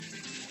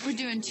We're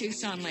doing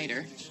Tucson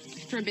later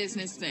for a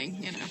business thing,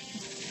 you know.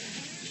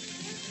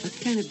 What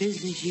kind of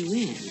business you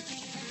in?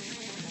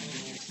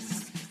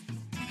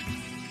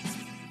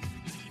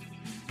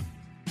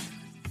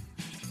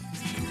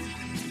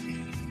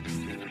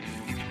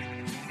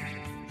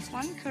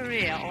 One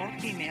career all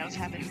females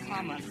have in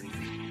common,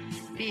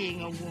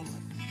 being a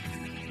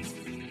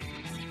woman.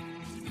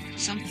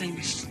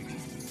 Something's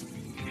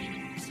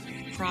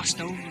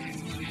crossed over.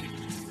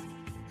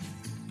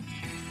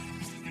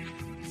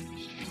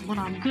 When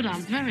I'm good,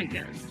 I'm very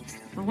good.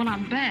 But when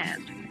I'm bad,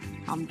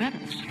 I'm better.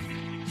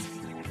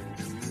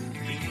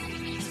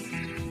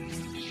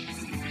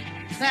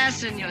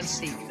 Fasten your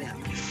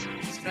seatbelts.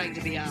 It's going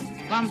to be a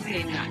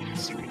bumpy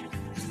night.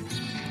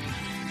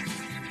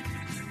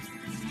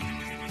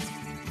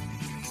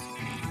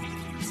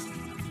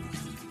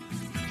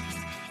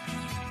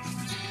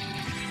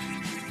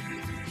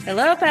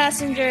 Hello,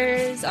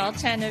 passengers, all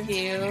 10 of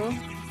you.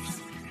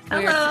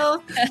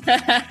 Hello.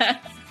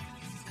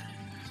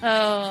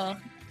 Oh,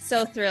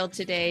 so thrilled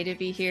today to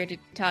be here to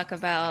talk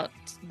about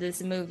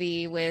this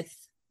movie with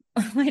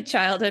my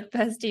childhood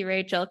bestie,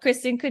 Rachael.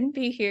 Kristen couldn't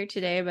be here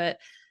today, but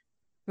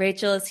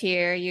Rachael is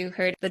here. You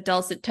heard the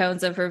dulcet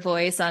tones of her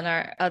voice on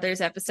our others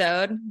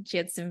episode. She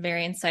had some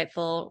very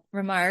insightful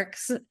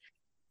remarks,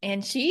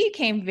 and she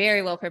came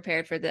very well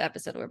prepared for the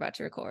episode we're about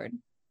to record.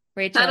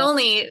 Rachael. Not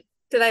only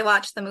did I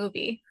watch the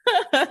movie,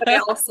 but I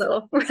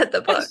also read the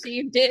book.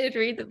 She did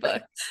read the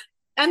book.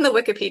 And the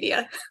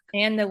Wikipedia.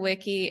 And the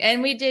wiki.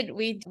 And we did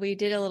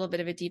a little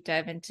bit of a deep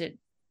dive into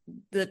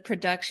the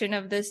production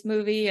of this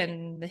movie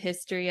and the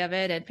history of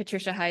it, and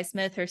Patricia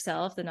Highsmith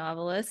herself, the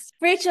novelist.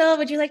 Rachael,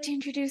 would you like to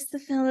introduce the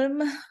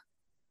film?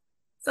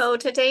 So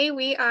today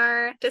we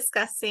are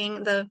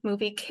discussing the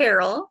movie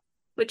Carol,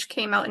 which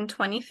came out in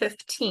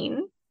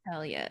 2015.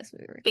 Hell yes,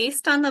 we were.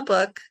 Based on the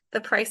book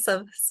The Price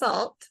of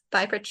Salt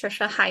by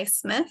Patricia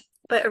Highsmith,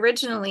 but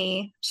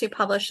originally she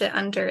published it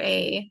under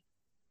a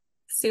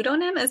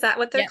pseudonym. Is that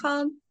what they're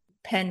called?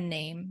 Pen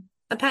name.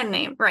 A pen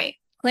name, right.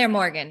 Claire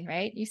Morgan,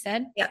 right? You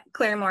said? Yeah,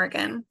 Claire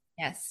Morgan.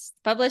 Yes.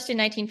 Published in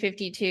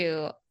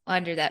 1952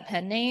 under that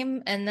pen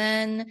name. And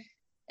then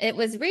it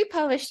was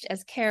republished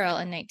as Carol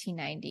in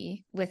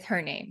 1990 with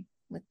her name,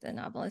 with the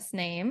novelist's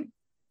name.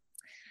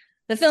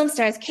 The film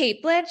stars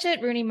Cate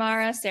Blanchett, Rooney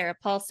Mara, Sarah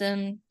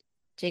Paulson,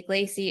 Jake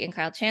Lacey, and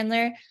Kyle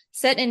Chandler.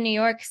 Set in New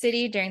York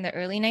City during the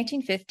early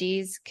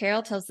 1950s,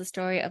 Carol tells the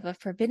story of a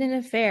forbidden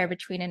affair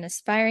between an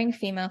aspiring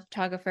female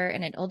photographer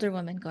and an older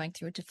woman going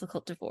through a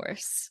difficult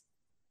divorce.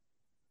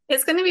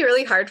 It's going to be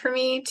really hard for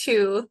me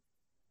to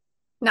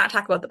not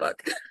talk about the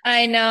book.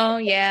 I know,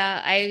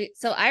 yeah.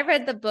 I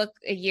read the book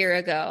a year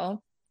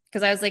ago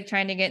because I was like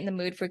trying to get in the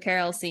mood for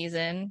Carol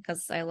season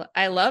because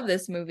I love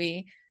this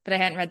movie, but I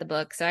hadn't read the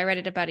book. So I read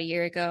it about a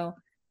year ago.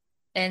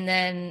 And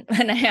then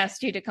when I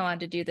asked you to come on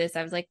to do this,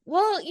 I was like,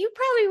 well, you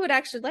probably would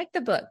actually like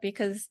the book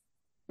because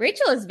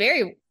Rachael is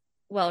very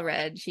well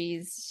read.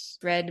 She's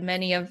read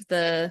many of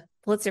the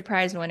Pulitzer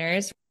Prize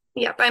winners.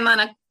 Yep, I'm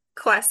on a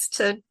quest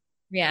to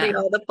read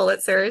all the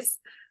Pulitzers.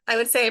 I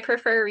would say I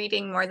prefer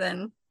reading more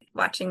than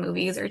watching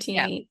movies or TV.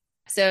 Yeah.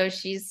 So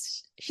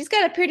she's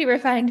got a pretty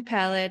refined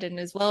palate and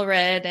is well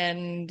read,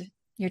 and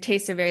your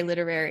tastes are very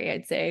literary,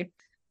 I'd say.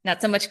 Not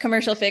so much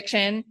commercial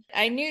fiction.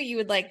 I knew you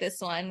would like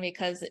this one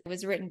because it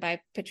was written by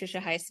Patricia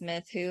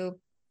Highsmith, who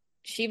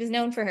she was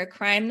known for her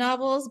crime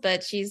novels,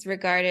 but she's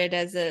regarded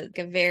as a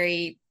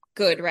very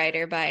good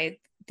writer by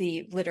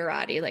the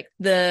literati, like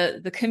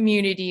the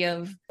community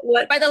of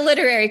by the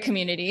literary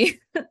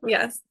community.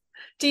 Yes.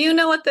 Do you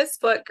know what this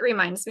book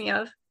reminds me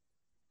of?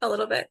 A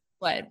little bit.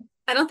 What?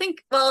 I don't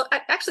think,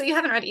 actually you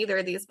haven't read either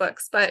of these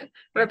books, but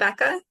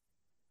Rebecca.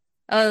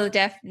 Oh,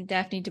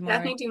 Daphne du Maurier.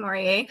 Daphne du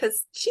Maurier,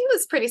 because she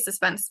was pretty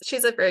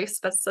she's a very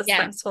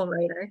suspenseful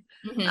writer.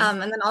 Mm-hmm.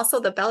 And then also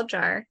the Bell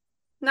Jar,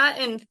 not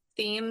in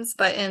themes,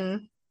 but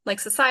in like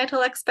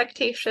societal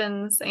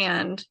expectations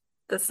and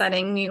the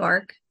setting, New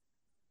York.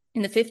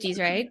 In the 50s,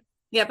 right?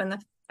 Yep.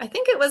 I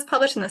think it was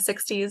published in the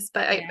 60s,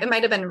 but it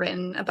might have been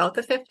written about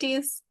the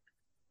 50s.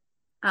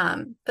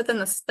 But then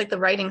the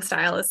writing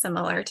style is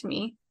similar to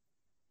me.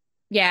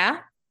 Yeah.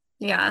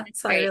 Yeah.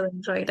 So great. I really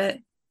enjoyed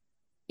it.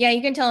 Yeah,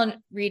 you can tell in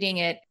reading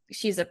it,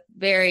 she's a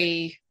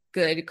very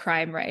good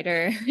crime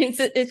writer.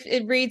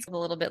 It reads a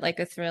little bit like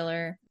a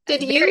thriller.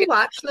 Did you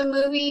watch the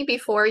movie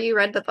before you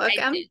read the book,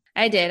 Em?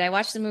 I did. I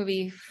watched the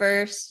movie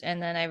first, and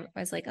then I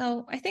was like,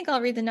 oh, I think I'll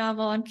read the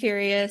novel. I'm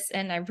curious,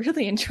 and I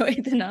really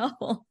enjoyed the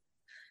novel.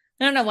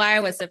 I don't know why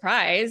I was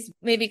surprised.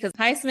 Maybe because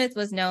Highsmith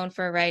was known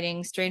for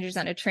writing Strangers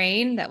on a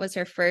Train. That was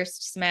her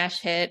first smash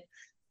hit.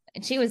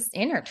 And she was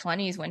in her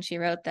 20s when she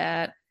wrote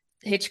that.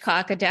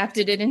 Hitchcock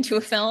adapted it into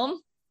a film.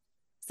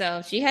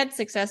 So she had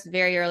success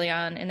very early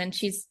on. And then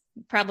she's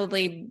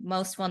probably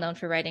most well known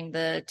for writing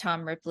the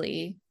Tom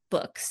Ripley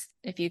books.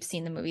 If you've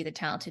seen the movie The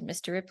Talented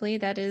Mr. Ripley,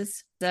 that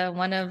is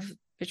one of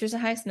Patricia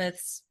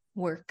Highsmith's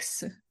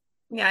works.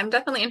 Yeah, I'm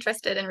definitely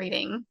interested in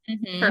reading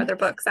her other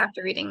books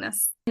after reading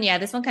this. Yeah,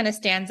 this one kind of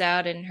stands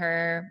out in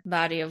her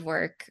body of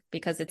work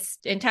because it's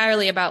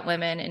entirely about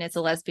women and it's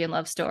a lesbian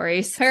love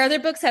story. Her other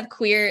books have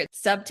queer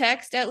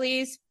subtext, at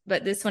least,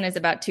 but this one is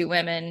about two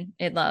women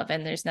in love,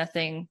 and there's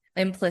nothing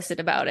implicit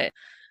about it.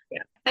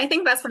 Yeah. I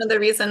think that's one of the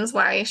reasons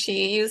why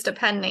she used a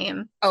pen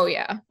name. Oh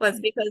yeah. Was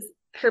because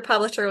her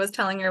publisher was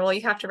telling her, well,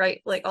 you have to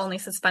write like only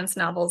suspense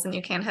novels and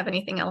you can't have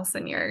anything else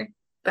in your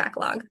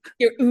backlog.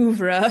 Your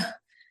oeuvre.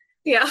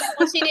 Yeah.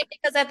 Well, she did,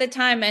 because at the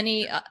time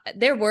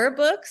there were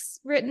books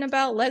written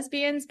about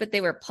lesbians, but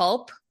they were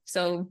pulp.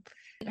 So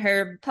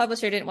her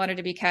publisher didn't want her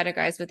to be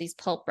categorized with these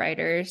pulp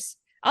writers.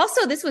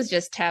 Also, this was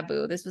just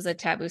taboo. This was a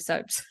taboo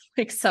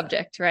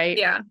subject, right?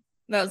 Yeah.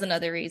 That was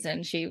another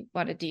reason she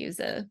wanted to use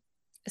a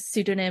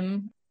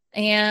pseudonym.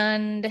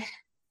 And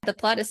the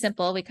plot is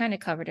simple. We kind of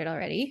covered it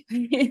already.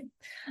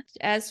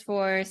 As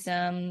for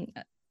some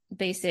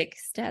basic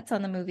stats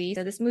on the movie.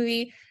 So this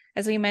movie,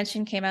 as we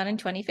mentioned, came out in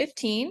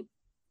 2015.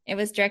 It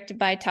was directed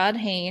by Todd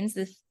Haynes.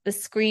 The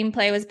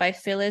screenplay was by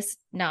Phyllis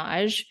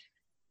Nage.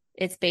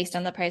 It's based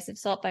on The Price of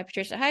Salt by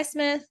Patricia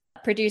Highsmith.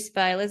 Produced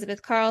by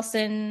Elizabeth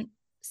Carlson,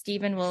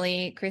 Stephen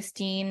Woolley,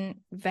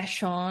 Christine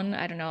Vachon.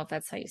 I don't know if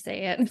that's how you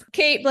say it.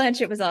 Cate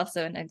Blanchett was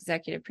also an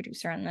executive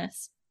producer on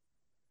this.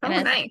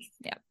 Nice.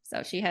 Yeah,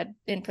 so she had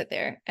input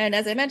there. And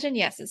as I mentioned,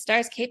 yes, it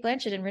stars Cate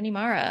Blanchett and Rooney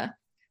Mara.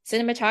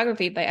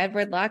 Cinematography by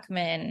Edward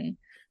Lockman.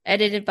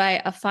 Edited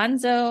by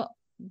Afonso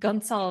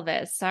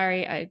Gonçalves.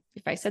 Sorry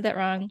if I said that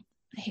wrong.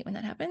 I hate when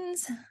that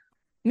happens.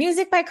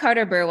 Music by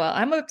Carter Burwell.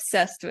 I'm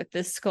obsessed with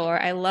this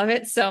score. I love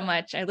it so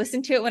much. I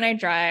listen to it when I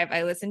drive.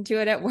 I listen to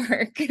it at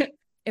work.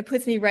 It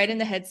puts me right in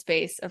the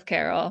headspace of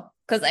Carol.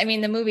 Because, I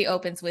mean, the movie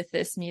opens with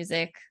this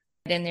music.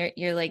 And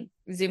you're like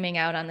zooming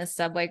out on the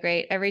subway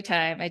grate every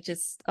time. I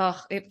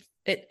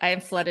am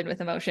flooded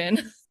with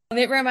emotion.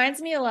 It reminds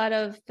me a lot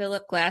of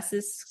Philip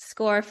Glass's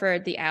score for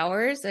The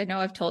Hours. I know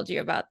I've told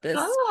you about this.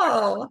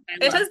 Oh,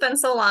 it has been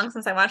so long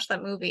since I watched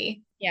that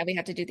movie. Yeah, we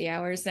have to do The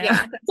Hours now.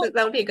 Yeah,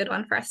 that would be a good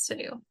one for us to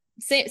do.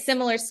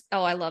 Similar.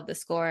 Oh, I love the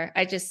score.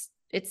 I don't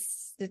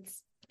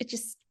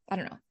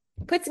know.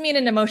 It puts me in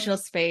an emotional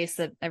space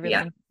that I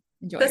really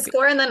enjoy. The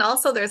score, and then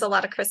also there's a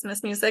lot of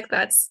Christmas music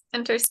that's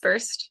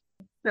interspersed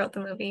throughout the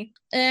movie.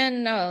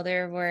 And no,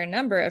 there were a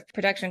number of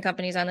production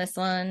companies on this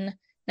one.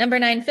 Number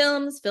 9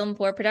 Films, Film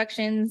 4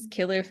 Productions,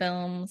 Killer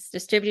Films,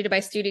 distributed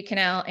by Studio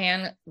Canal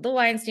and the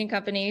Weinstein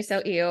Company.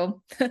 So,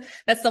 ew.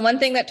 That's the one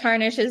thing that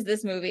tarnishes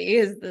this movie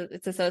is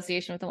its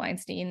association with the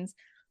Weinsteins.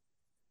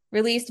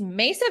 Released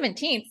May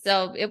 17th.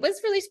 So it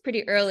was released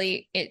pretty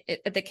early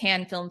at the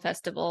Cannes Film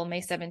Festival,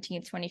 May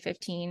 17th,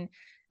 2015.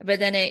 But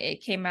then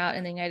it came out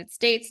in the United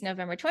States,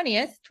 November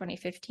 20th,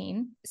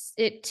 2015.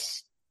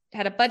 It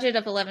had a budget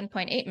of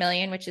 $11.8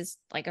 million, which is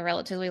like a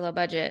relatively low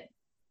budget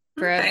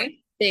for a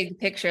big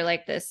picture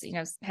like this,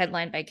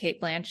 headlined by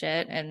Cate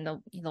Blanchett and the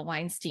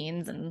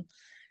Weinsteins and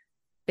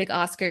big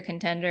Oscar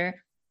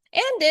contender.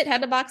 And it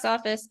had a box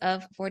office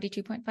of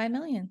 $42.5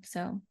 million.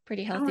 So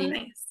pretty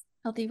healthy,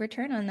 healthy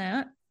return on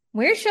that.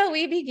 Where shall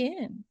we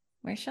begin?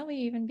 Where shall we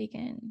even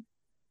begin?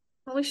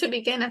 Well, we should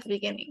begin at the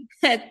beginning.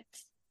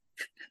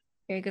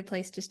 Very good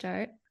place to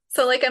start.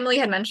 So like Emily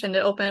had mentioned,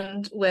 it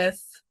opened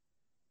with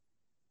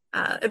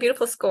a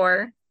beautiful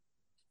score,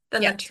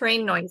 then the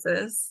train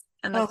noises,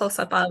 and the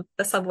close-up of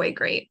the subway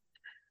grate.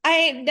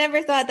 I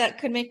never thought that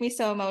could make me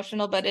so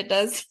emotional, but it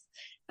does.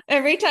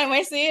 Every time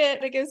I see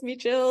it, it gives me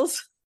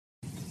chills.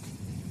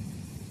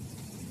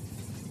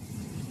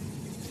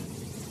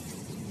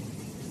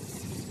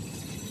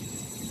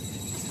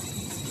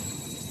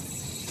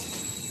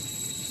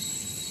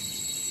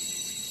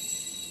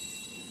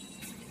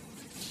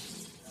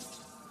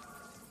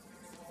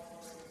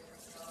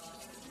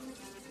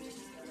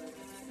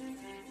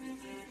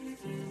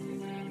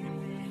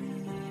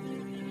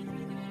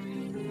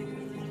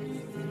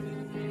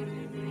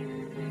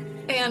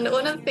 And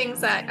one of the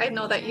things that I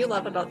know that you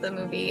love about the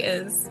movie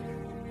is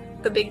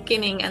the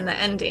beginning and the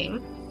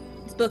ending.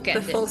 It's bookended.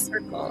 The full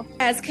circle.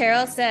 As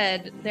Carol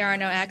said, there are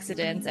no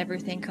accidents.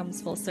 Everything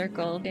comes full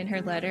circle in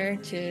her letter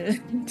to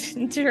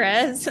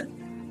Therese.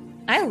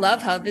 I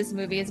love how this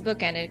movie is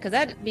bookended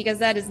because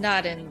that is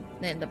not in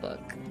the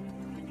book.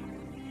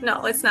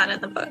 No, it's not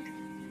in the book.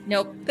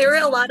 Nope. There were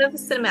a lot of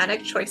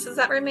cinematic choices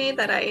that were made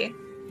that I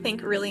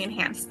think really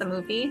enhanced the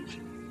movie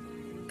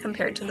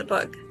compared to the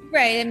book.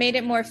 Right, it made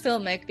it more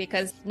filmic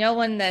because no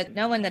one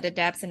that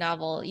adapts a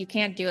novel, you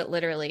can't do it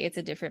literally. It's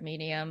a different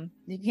medium.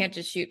 You can't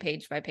just shoot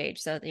page by page.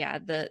 So yeah,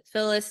 the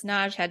Phyllis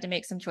Nage had to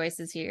make some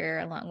choices here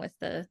along with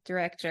the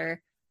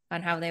director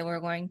on how they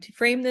were going to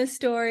frame this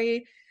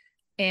story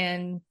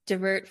and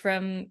divert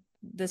from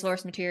the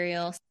source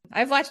material.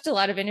 I've watched a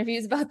lot of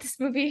interviews about this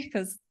movie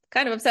because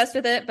kind of obsessed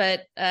with it,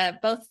 but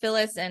both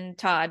Phyllis and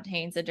Todd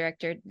Haynes, the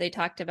director, they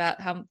talked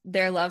about how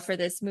their love for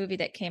this movie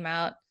that came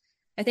out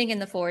I think in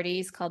the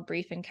 40s called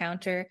Brief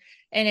Encounter.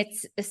 And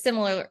it's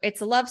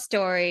a love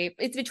story.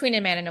 It's between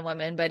a man and a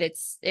woman, but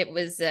it's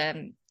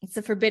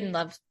a forbidden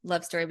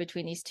love story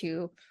between these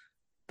two,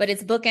 but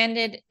it's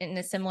bookended in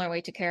a similar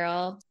way to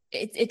Carol.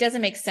 It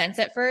doesn't make sense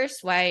at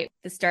first why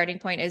the starting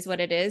point is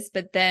what it is,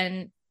 but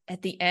then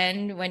at the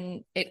end,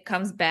 when it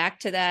comes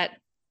back to that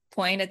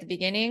point at the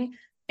beginning,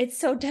 it's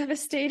so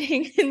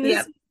devastating in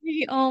this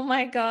movie. Oh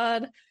my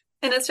God.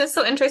 And it's just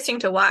so interesting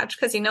to watch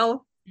because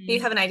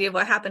you have an idea of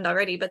what happened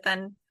already, but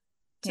then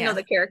to know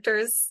the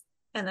characters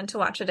and then to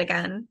watch it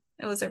again,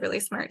 it was a really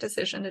smart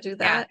decision to do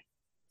that.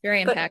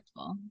 Very But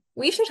impactful.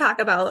 we should talk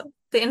about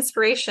the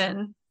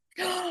inspiration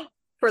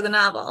for the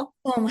novel.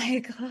 Oh my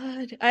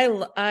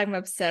God. I'm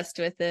obsessed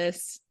with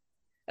this.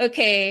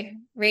 Okay,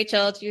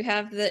 Rachel, do you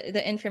have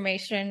the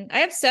information? I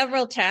have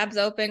several tabs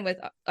open with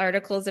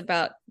articles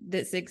about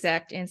this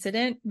exact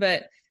incident,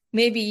 but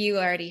maybe you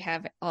already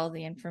have all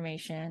the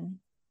information.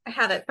 I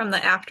have it from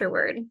the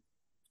afterword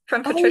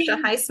from Patricia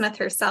Highsmith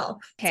herself.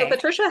 Okay. So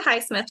Patricia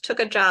Highsmith took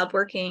a job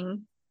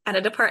working at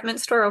a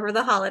department store over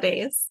the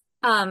holidays.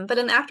 But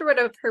in the afterword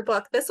of her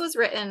book, this was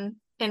written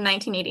in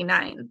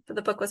 1989, but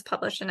the book was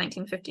published in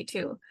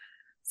 1952.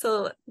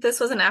 So this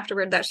was an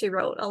afterword that she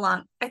wrote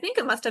along. I think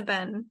it must have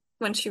been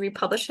when she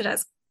republished it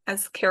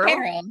as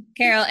Carol.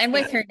 Carol, and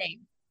with her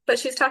name. But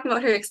she's talking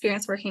about her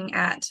experience working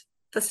at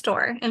the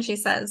store. And she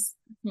says,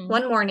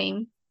 one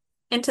morning,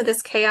 into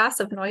this chaos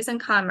of noise and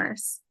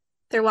commerce,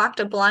 there walked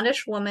a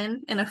blondish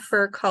woman in a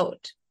fur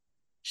coat.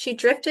 She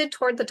drifted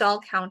toward the doll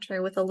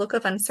counter with a look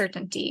of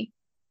uncertainty.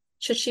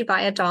 Should she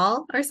buy a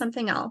doll or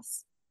something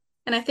else?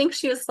 And I think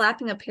she was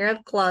slapping a pair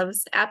of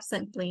gloves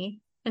absently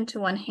into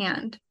one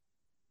hand.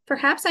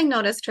 Perhaps I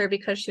noticed her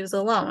because she was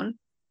alone,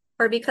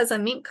 or because a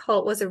mink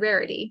coat was a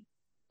rarity,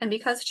 and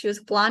because she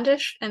was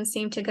blondish and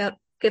seemed to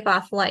give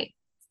off light.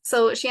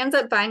 So she ends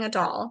up buying a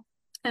doll,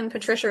 and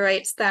Patricia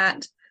writes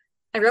that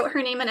I wrote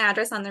her name and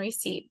address on the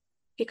receipt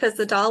because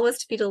the doll was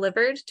to be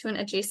delivered to an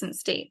adjacent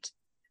state.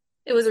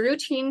 It was a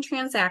routine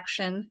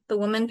transaction. The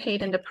woman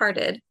paid and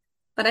departed,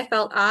 but I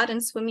felt odd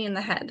and swimmy in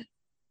the head,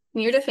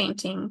 near to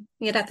fainting,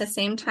 yet at the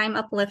same time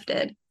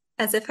uplifted,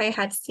 as if I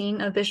had seen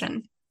a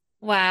vision.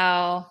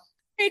 Wow.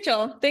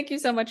 Rachel, thank you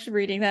so much for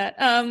reading that.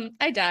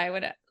 I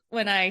die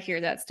when I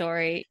hear that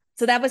story.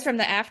 So that was from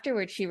the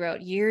afterward she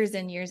wrote years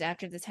and years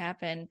after this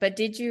happened. But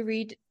did you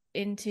read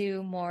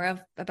into more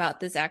about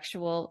this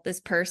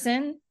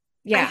person?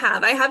 Yeah.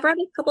 I have read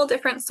a couple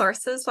different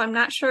sources, so I'm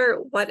not sure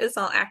what is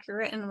all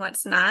accurate and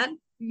what's not.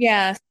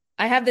 Yeah.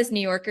 I have this New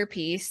Yorker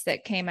piece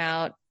that came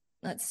out.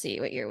 Let's see,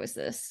 what year was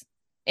this?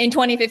 In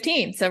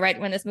 2015. So right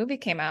when this movie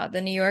came out,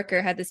 the New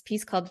Yorker had this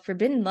piece called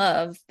Forbidden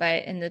Love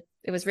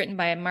it was written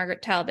by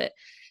Margaret Talbot,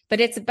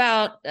 but it's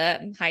about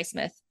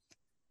Highsmith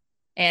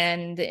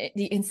and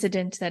the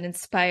incident that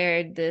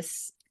inspired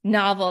this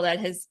novel that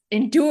has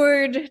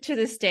endured to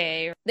this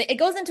day. It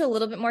goes into a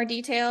little bit more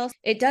detail.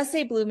 It does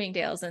say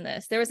Bloomingdale's in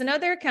this. There was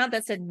another account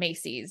that said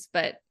Macy's,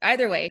 but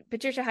either way,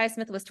 Patricia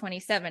Highsmith was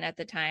 27 at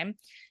the time,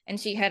 and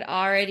she had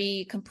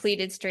already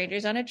completed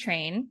Strangers on a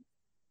Train,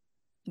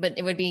 but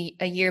it would be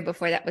a year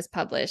before that was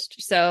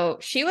published. So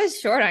she was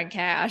short on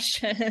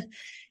cash.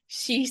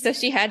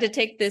 She had to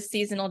take this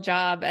seasonal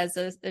job as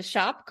a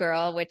shop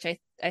girl, which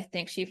I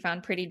think she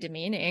found pretty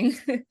demeaning.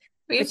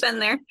 We've been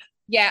there.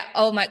 Yeah.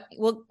 Oh my.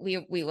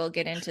 We will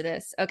get into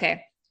this.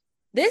 Okay.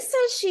 This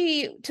says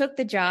she took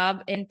the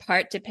job in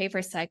part to pay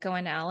for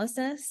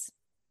psychoanalysis.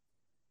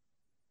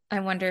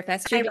 I wonder if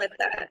that's true. I read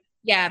that.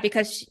 Yeah,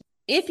 because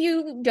if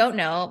you don't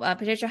know,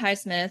 Patricia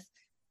Highsmith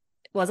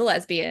was a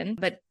lesbian,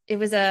 but it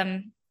was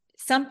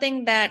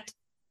something that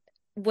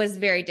was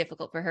very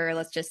difficult for her,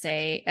 let's just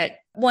say, at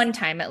one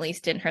time, at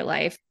least in her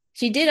life.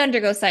 She did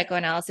undergo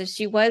psychoanalysis.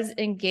 She was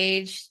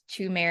engaged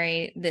to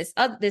marry this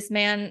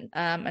man,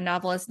 a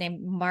novelist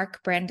named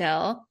Mark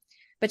Brandel,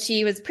 but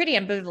she was pretty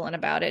ambivalent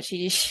about it.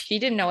 She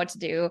didn't know what to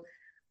do.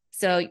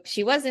 So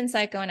she was in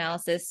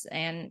psychoanalysis,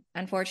 and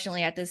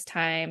unfortunately at this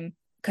time,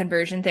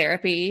 conversion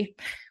therapy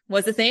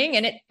was a thing,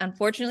 and it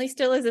unfortunately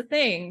still is a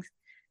thing,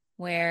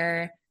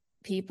 where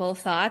people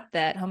thought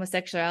that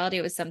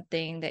homosexuality was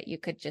something that you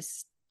could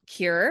just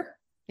cure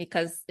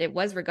because it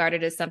was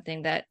regarded as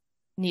something that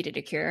needed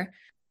a cure.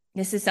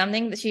 This is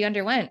something that she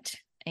underwent,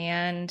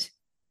 and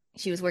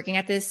she was working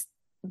at this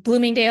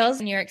Bloomingdale's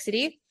in New York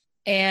City.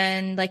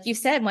 And like you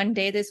said, one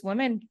day this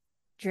woman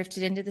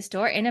drifted into the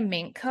store in a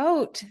mink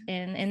coat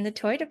in the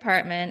toy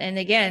department. And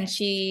again,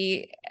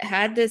 she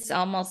had this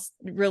almost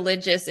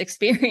religious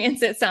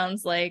experience, it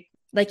sounds like.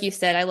 Like you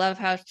said, I love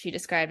how she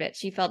described it.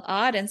 She felt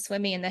odd and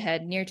swimmy in the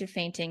head, near to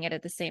fainting, yet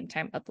at the same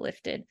time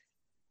uplifted.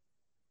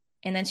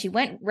 And then she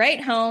went right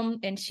home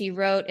and she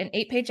wrote an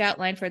 8-page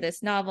outline for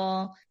this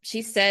novel.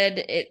 She said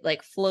it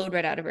like flowed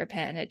right out of her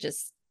pen.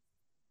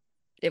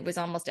 It was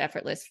almost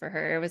effortless for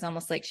her. It was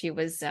almost like she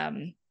was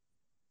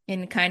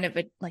in kind of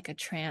a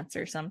trance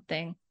or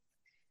something.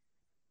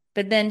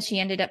 But then she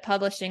ended up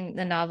publishing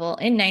the novel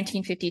in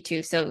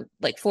 1952. So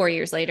like 4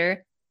 years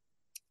later,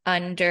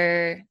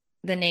 under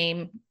the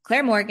name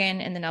Claire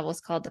Morgan, and the novel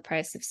is called The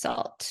Price of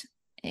Salt.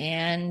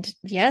 And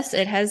yes,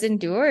 it has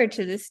endured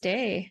to this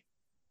day.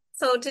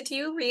 So did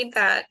you read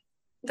that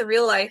the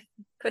real life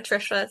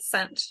Patricia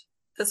sent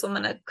this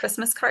woman a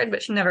Christmas card,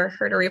 but she never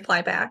heard a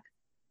reply back?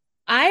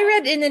 I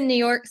read in the New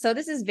York, so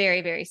this is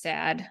very, very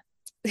sad.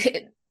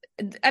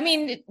 I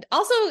mean,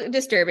 also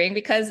disturbing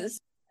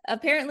because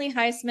apparently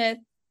Highsmith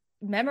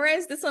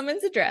memorized this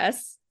woman's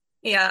address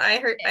Yeah, I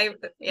heard. I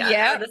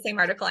Yeah. read the same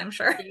article, I'm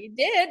sure. She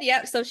did.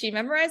 Yep. So she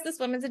memorized this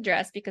woman's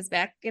address because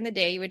back in the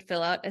day you would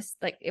fill out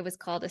like it was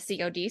called a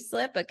COD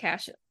slip, a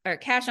cash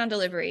on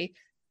delivery,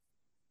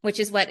 which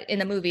is what in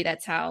the movie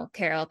that's how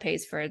Carol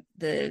pays for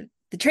the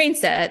train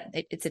set.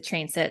 It's a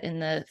train set in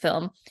the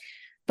film.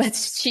 But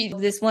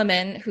this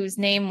woman whose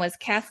name was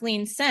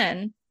Kathleen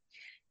Sen,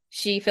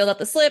 she filled out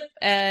the slip,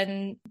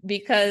 and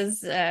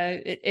because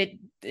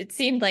it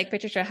seemed like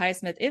Patricia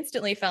Highsmith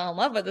instantly fell in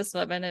love with this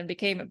woman and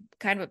became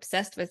kind of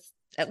obsessed with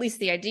at least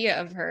the idea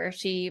of her.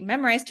 She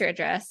memorized her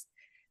address,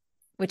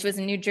 which was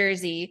in New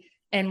Jersey,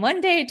 and one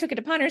day took it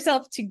upon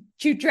herself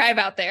to drive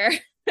out there.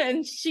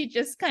 And she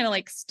just kind of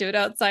like stood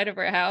outside of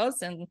her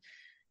house, and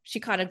she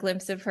caught a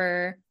glimpse of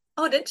her.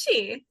 Oh, did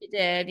she? She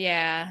did,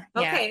 yeah.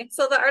 Okay, yeah.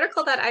 so the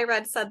article that I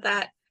read said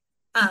that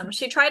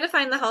she tried to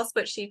find the house,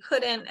 but she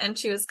couldn't, and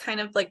she was kind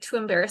of like too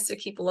embarrassed to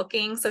keep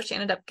looking, so she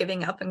ended up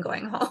giving up and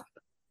going home.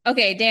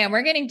 Okay, damn,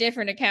 we're getting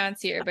different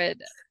accounts here, but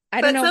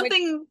I don't know.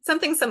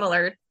 Something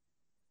similar.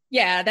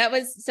 Yeah, that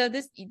was so.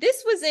 This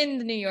was in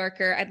the New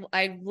Yorker.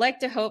 I'd like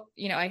to hope,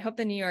 I hope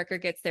the New Yorker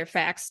gets their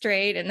facts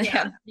straight and they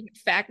have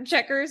fact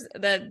checkers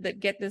that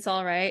get this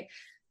all right.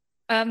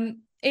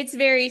 It's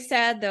very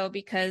sad though,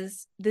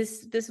 because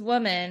this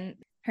woman,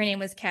 her name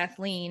was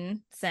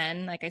Kathleen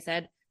Sen, like I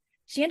said,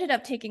 she ended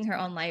up taking her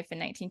own life in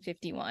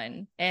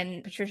 1951,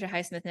 and Patricia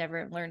Highsmith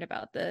never learned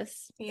about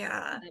this.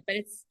 Yeah. But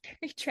it's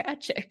very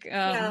tragic.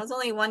 Yeah, it was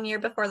only 1 year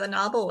before the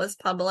novel was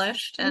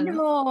published. And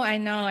I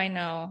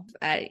know.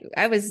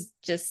 I was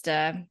just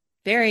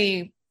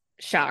very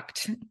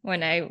shocked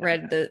when I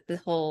read the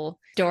whole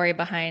story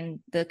behind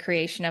the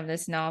creation of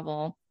this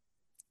novel.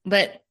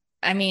 But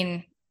I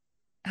mean,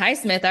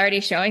 Highsmith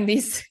already showing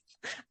these.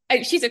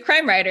 She's a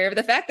crime writer.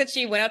 The fact that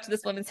she went out to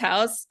this woman's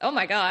house, oh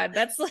my God,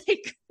 that's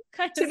like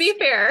kind of. To be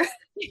fair,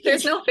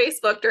 there's no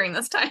Facebook during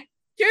this time.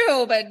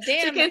 True, but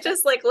damn, you can't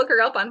just like look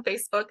her up on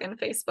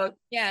Facebook.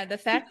 Yeah, the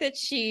fact that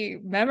she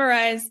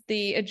memorized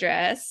the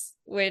address,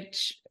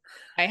 which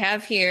I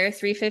have here,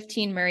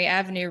 315 Murray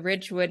Avenue,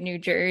 Ridgewood, New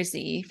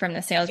Jersey, from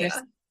the sales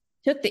receipt.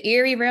 Took the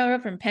Erie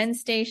Railroad from Penn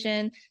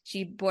Station.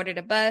 She boarded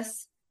a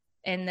bus,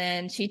 and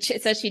then she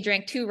says she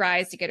drank 2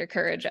 ryes to get her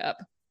courage up.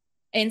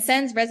 In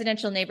Sen's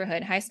residential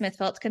neighborhood, Highsmith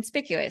felt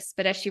conspicuous,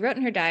 but as she wrote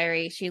in her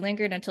diary, she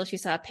lingered until she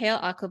saw a pale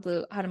aqua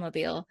blue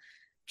automobile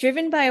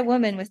driven by a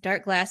woman with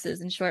dark glasses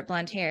and short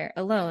blonde hair,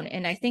 alone,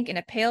 and I think in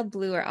a pale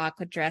blue or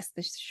aqua dress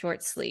with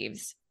short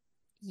sleeves.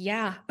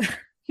 Yeah,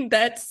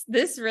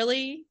 this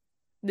really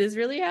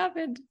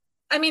happened.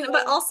 I mean,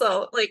 but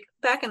also like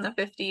back in the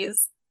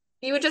 50s,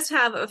 you would just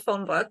have a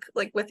phone book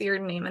like with your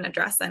name and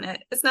address in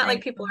it. It's not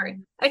like people are.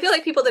 I feel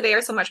like people today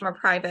are so much more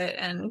private,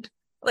 and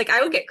like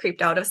I would get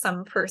creeped out if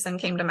some person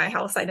came to my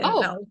house I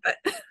didn't know. But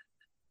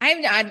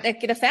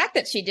the fact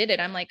that she did it,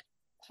 I'm like,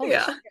 holy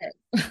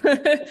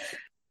shit.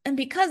 And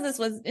because this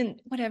was in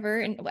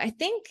I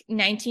think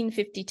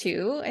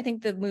 1952, I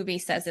think the movie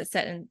says it's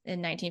set in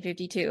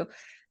 1952.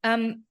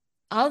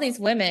 All these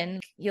women,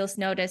 you'll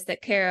notice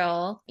that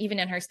Carol, even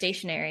in her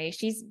stationery,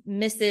 she's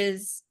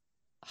Mrs.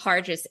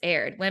 Hargis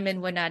Aird. Women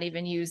would not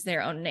even use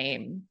their own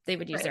name. They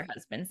would use their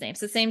husband's name.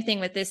 So same thing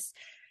with this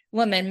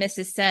woman,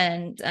 Mrs.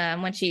 Sen.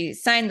 When she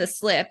signed the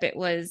slip, it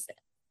was,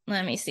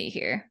 let me see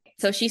here.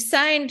 So she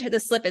signed the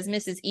slip as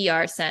Mrs.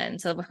 E.R. Sen,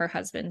 so her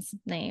husband's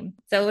name.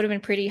 So it would have been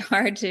pretty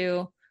hard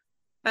to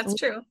That's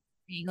true.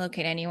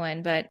 locate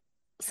anyone. But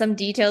some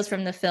details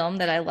from the film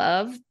that I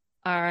love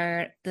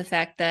are the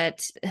fact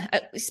that,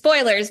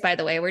 spoilers, by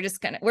the way,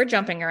 we're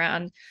jumping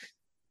around.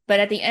 But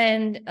at the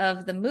end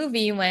of the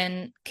movie,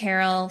 when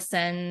Carol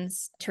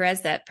sends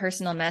Therese that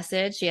personal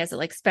message, she has it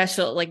like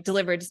special, like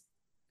delivered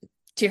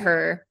to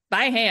her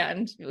by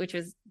hand, which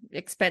was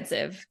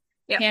expensive.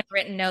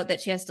 Handwritten note that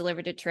she has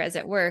delivered to Therese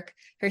at work.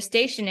 Her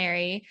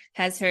stationery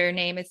has her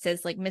name. It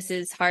says like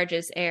Mrs.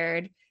 Hargis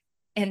Aird,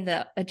 and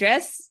the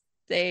address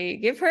they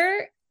give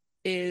her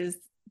is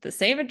the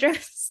same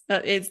address.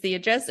 It's the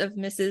address of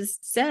Mrs.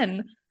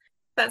 Sen.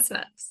 That's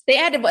nuts. They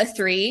added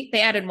 3.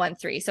 They added 1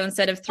 3. So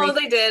instead of 3. Oh,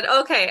 they did.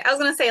 Okay, I was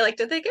gonna say, like,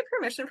 did they get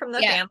permission from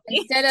the family?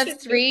 Instead of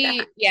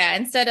 3,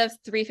 instead of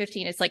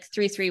 315, it's like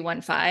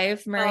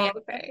 3315 Maria. Oh,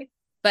 okay.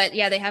 But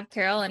yeah, they have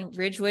Carol in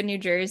Ridgewood, New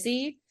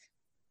Jersey.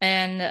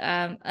 And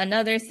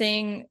another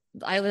thing,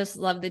 I just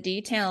love the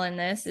detail in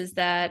this is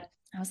that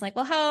I was like,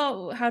 well,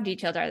 how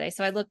detailed are they?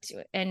 So I looked,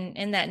 and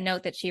in that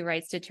note that she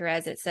writes to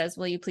Therese, it says,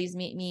 will you please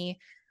meet me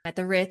at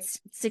the Ritz,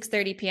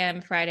 6:30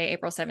 p.m. Friday,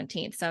 April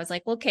 17th. So I was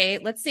like, well, okay,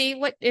 let's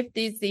see if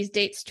these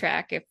dates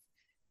track.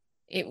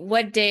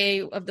 What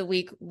day of the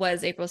week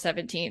was April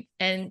 17th?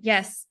 And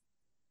yes,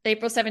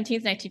 April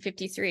 17th,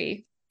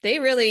 1953. They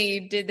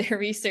really did their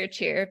research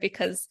here,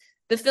 because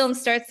the film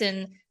starts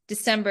in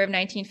December of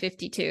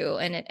 1952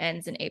 and it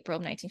ends in April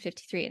of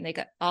 1953, and they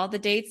got all the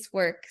dates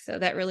work. So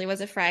that really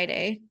was a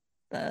Friday,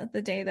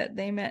 the day that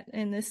they met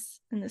in this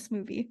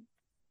movie.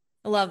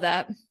 I love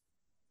that.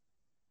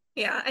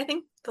 Yeah, I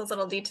think those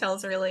little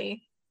details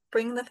really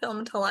bring the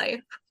film to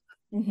life.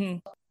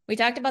 Mm-hmm. We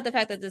talked about the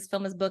fact that this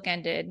film is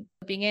bookended.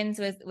 It begins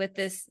with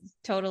this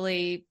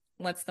totally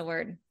what's the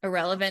word?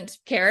 Irrelevant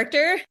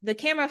character. The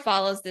camera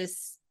follows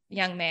this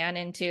young man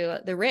into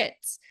the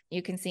Ritz.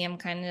 You can see him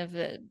kind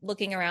of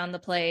looking around the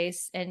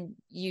place, and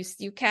you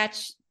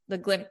catch a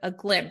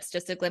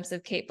glimpse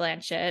of Cate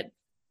Blanchett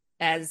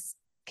as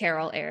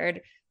Carol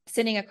Aird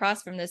sitting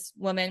across from this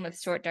woman with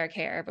short dark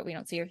hair, but we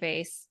don't see her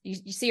face.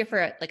 You see her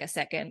for like a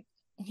second.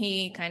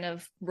 He kind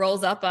of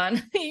rolls up on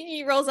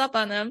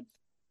them,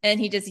 and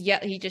he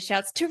just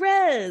shouts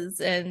Therese,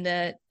 and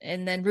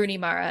then Rooney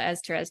Mara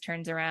as Therese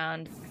turns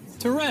around.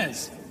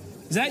 Therese,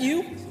 is that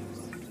you?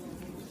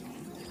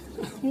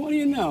 What do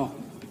you know?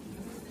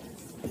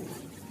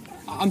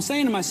 I'm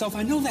saying to myself,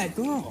 I know that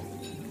girl.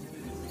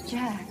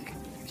 Jack.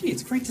 Gee,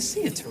 it's great to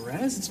see you,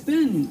 Therese. It's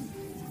been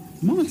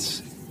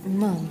months.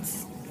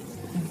 Months.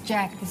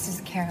 Jack, this is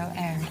Carol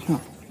Aird.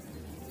 Oh,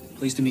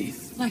 pleased to meet you.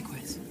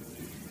 Likewise.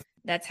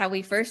 That's how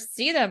we first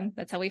see them.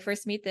 That's how we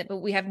first meet them. But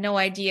we have no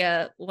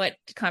idea what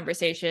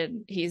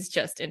conversation he's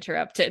just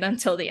interrupted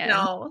until the end.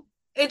 No,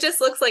 it just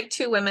looks like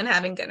two women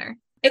having dinner.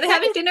 Are they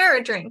having dinner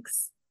or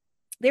drinks?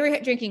 They were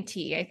drinking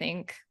tea, I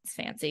think. It's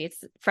fancy.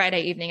 It's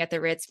Friday evening at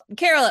the Ritz.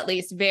 Carol, at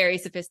least, very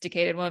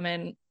sophisticated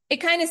woman. It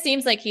kind of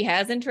seems like he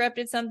has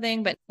interrupted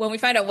something, but when we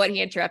find out what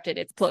he interrupted,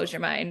 it blows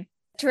your mind.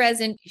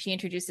 Therese, she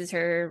introduces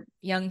her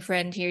young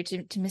friend here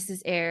to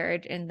Mrs.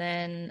 Aird, and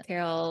then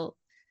Carol,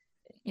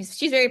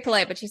 she's very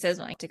polite, but she says,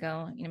 well, I have to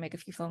go, make a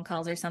few phone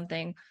calls or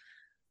something.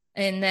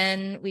 And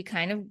then we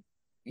kind of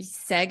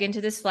seg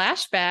into this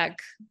flashback.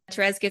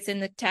 Therese gets in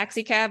the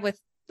taxi cab with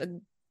a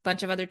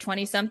bunch of other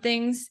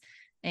 20-somethings,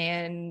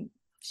 and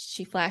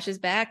she flashes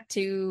back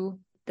to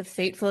the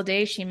fateful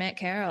day she met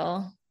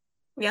Carol.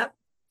 Yep.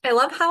 I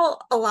love how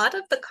a lot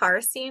of the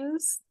car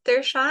scenes,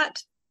 they're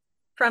shot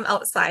from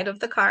outside of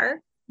the car.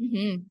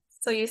 Mm-hmm.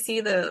 So you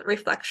see the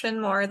reflection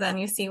more than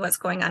you see what's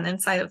going on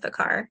inside of the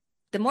car.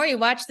 The more you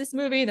watch this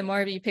movie, the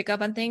more you pick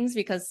up on things,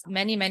 because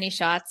many, many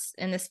shots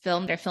in this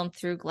film, they're filmed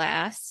through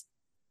glass.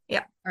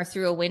 Yeah. Or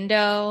through a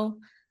window,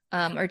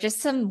 or just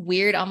some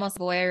weird, almost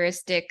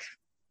voyeuristic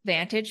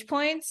vantage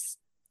points.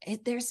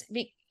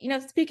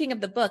 Speaking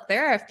of the book,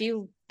 there are a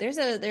few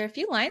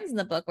lines in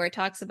the book where it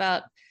talks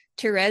about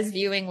Therese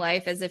viewing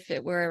life as if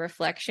it were a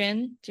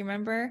reflection. Do you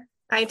remember?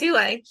 I do.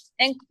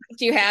 And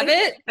do you have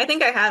it? I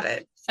think I have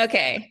it.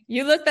 Okay.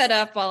 You look that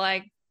up while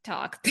I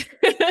talk.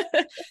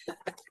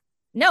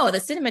 No, the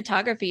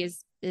cinematography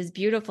is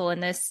beautiful in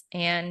this.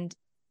 And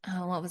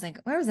where was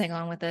I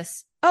going with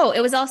this? Oh,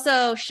 it was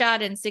also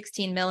shot in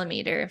 16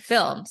 millimeter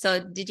film. So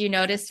did you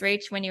notice,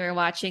 Rach, when you were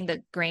watching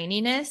the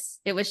graininess?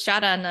 It was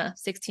shot on a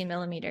 16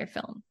 millimeter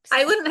film. So,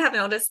 I wouldn't have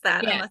noticed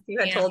that unless you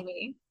had told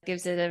me.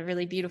 Gives it a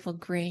really beautiful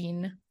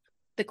grain.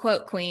 The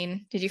quote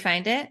queen. Did you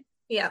find it?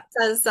 Yeah.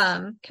 It says,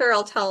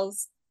 Carol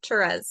tells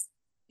Therese,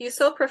 you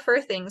so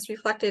prefer things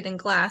reflected in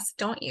glass,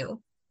 don't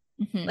you?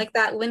 Mm-hmm. Like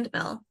that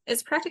windmill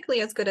is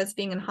practically as good as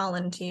being in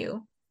Holland to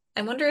you.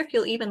 I wonder if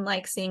you'll even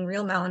like seeing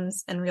real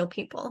mountains and real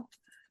people.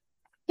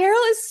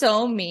 Carol is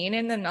so mean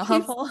in the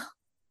novel.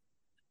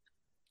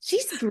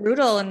 She's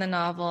brutal in the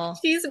novel.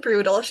 She's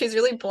brutal. She's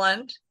really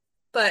blunt.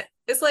 But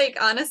it's like,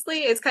 honestly,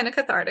 it's kind of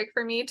cathartic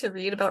for me to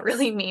read about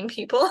really mean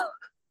people.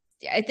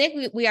 Yeah, I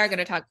think we are going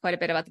to talk quite a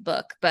bit about the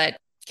book, but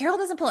Carol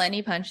doesn't pull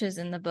any punches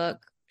in the book.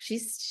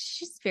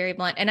 She's very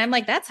blunt. And I'm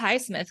like, that's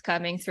Highsmith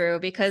coming through,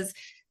 because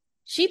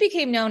she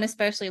became known,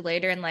 especially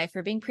later in life,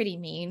 for being pretty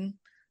mean.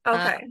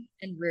 Okay.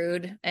 And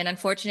rude, and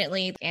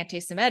unfortunately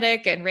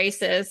anti-Semitic and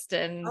racist,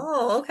 and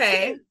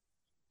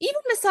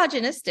even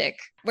misogynistic.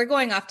 We're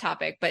going off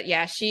topic, but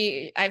yeah,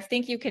 I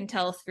think you can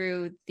tell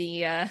through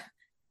the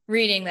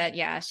reading that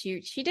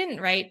she didn't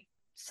write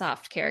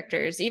soft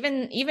characters.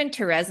 Even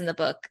Therese in the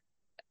book,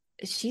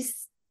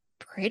 she's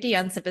pretty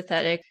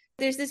unsympathetic.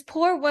 There's this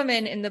poor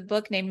woman in the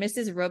book named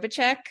Mrs.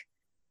 Robichek,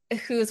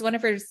 who's one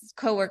of her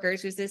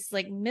coworkers, who's this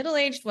like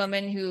middle-aged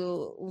woman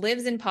who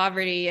lives in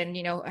poverty, and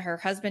her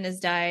husband has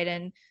died,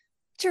 and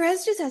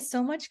Therese just has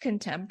so much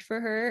contempt for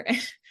her.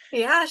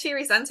 Yeah, she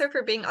resents her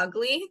for being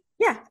ugly.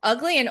 Yeah,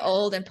 ugly and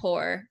old and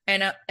poor,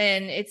 and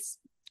it's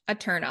a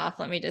turn off.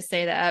 Let me just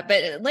say that.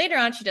 But later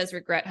on, she does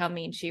regret how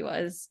mean she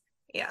was.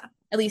 Yeah.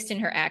 At least in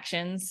her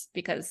actions,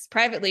 because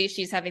privately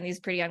she's having these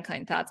pretty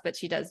unkind thoughts, but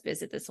she does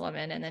visit this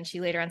woman, and then she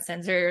later on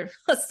sends her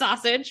a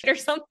sausage or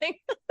something.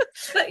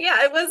 But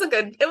yeah, it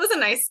was a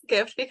nice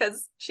gift,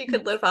 because she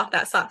could live off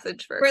that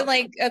sausage for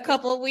a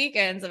couple of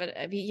weekends of it.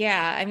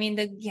 Yeah, I mean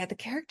the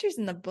characters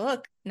in the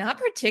book, not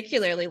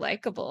particularly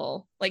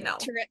likable. Like no.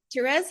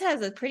 Therese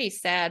has a pretty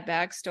sad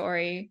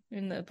backstory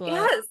in the book.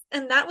 Yes,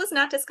 and that was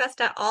not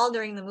discussed at all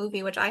during the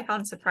movie, which I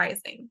found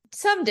surprising.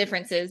 Some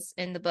differences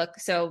in the book.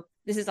 So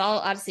this is all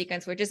out of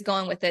sequence. We're just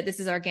going with it. This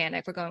is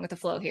organic. We're going with the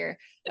flow here.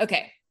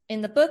 Okay.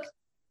 In the book,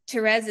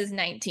 Therese is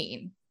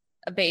 19,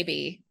 a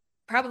baby.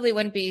 Probably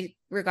wouldn't be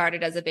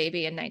regarded as a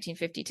baby in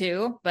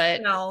 1952,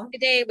 but no.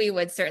 Today we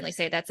would certainly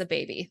say that's a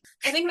baby.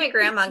 I think my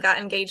grandma got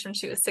engaged when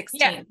she was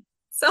 16. Yeah.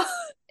 So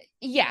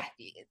yeah,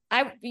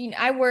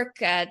 I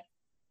work at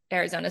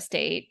Arizona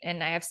State,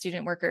 and I have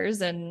student workers,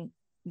 and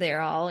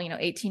they're all,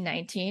 18,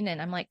 19. And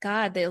I'm like,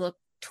 God, they look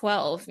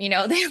 12,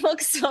 they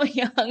look so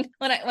young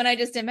when I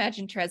just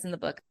imagine Therese in the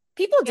book.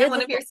 People did one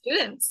look, of your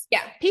students.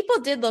 yeah, people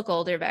did look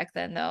older back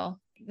then, though.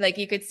 Like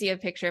you could see a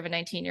picture of a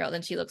 19-year-old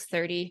and she looks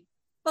 30.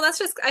 Well, that's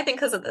just, I think,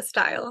 because of the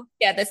style.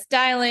 Yeah, the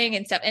styling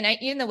and stuff. And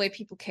even the way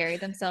people carry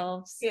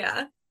themselves.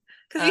 Yeah.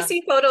 Because you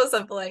see photos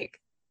of like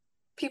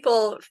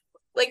people,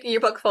 like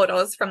yearbook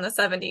photos from the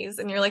 70s,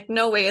 and you're like,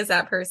 no way is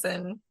that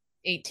person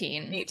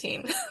 18.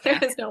 18. Yeah. There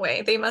is no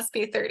way. They must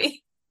be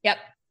 30. Yep.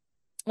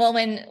 Well,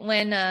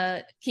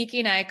 when Kiki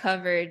and I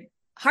covered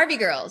Harvey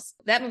Girls,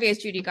 that movie has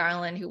Judy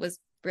Garland, who was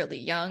really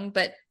young,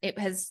 but it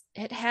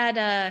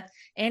had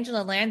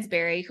Angela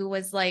Lansbury, who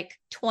was like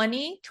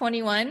 20,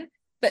 21,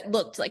 but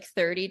looked like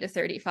 30 to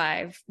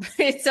 35.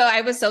 So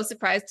I was so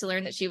surprised to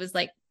learn that she was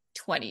like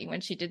 20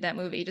 when she did that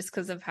movie, just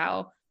because of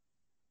how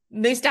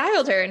they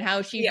styled her and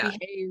how she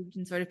behaved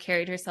and sort of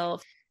carried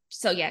herself.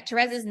 So yeah,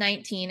 Therese is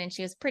 19 and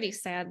she has pretty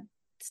sad,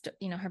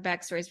 her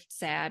backstory is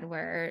sad,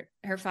 where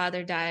her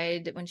father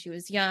died when she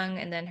was young,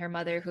 and then her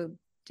mother, who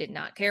did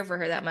not care for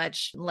her that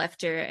much,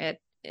 left her at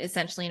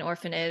essentially an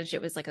orphanage.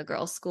 It was like a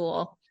girls'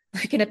 school,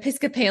 like an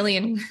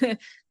Episcopalian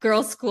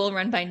girls' school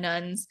run by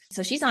nuns.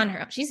 So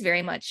she's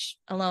very much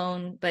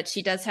alone, but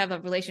she does have a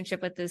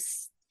relationship with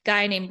this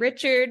guy named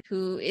Richard,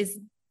 who is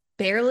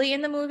barely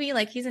in the movie.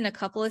 Like he's in a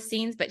couple of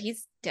scenes, but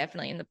he's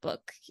definitely in the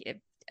book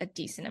a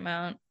decent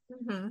amount.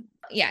 Mm-hmm.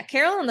 Yeah,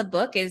 Carol in the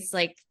book is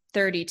like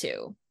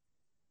 32.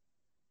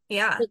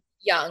 Yeah.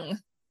 Young.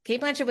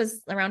 Cate Blanchett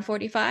was around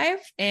 45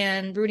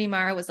 and Rooney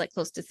Mara was like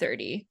close to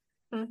 30.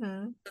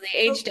 Mm-hmm. So they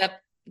aged up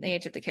the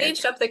characters.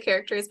 Aged up the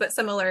characters, but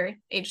similar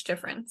age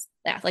difference.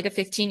 Yeah, like a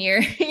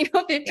 15-year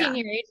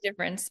year age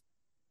difference.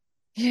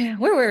 Yeah,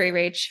 where were we,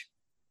 Rach?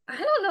 I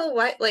don't know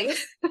what, like...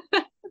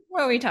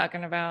 What are we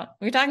talking about?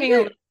 We're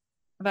talking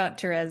about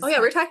Therese. Oh yeah,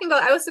 we're talking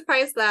about, I was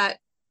surprised that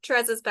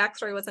Therese's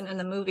backstory wasn't in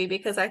the movie,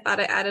 because I thought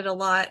it added a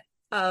lot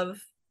of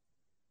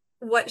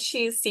what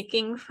she's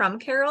seeking from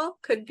Carol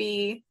could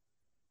be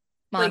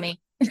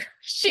mommy. Like,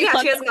 she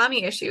has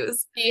mommy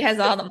issues. She has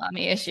all the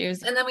mommy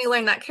issues. And then we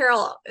learned that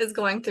Carol is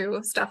going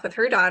through stuff with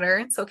her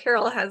daughter. So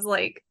Carol has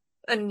like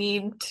a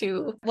need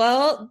to...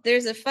 Well,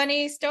 there's a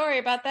funny story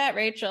about that,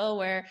 Rachel,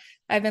 where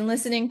I've been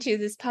listening to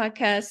this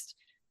podcast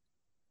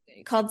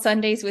called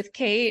Sundays with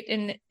Cate,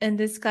 and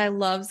this guy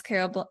loves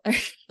Carol.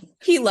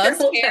 He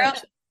loves Carol.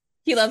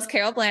 He loves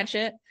Carol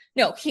Blanchett.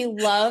 No, he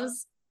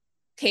loves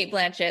Cate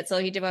Blanchett. So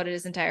he devoted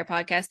his entire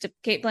podcast to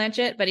Cate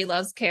Blanchett, but he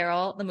loves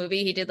Carol, the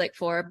movie. He did like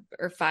 4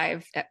 or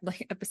 5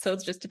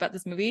 episodes just about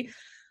this movie.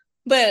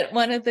 But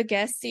one of the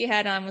guests he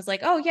had on was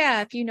like, oh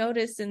yeah, if you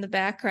notice in the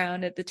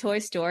background at the toy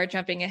store,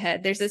 jumping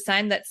ahead, there's a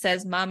sign that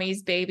says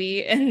mommy's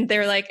baby. And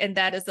they're like, and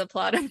that is the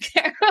plot of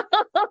Carol.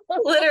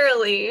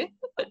 Literally.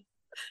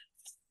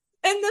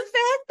 And the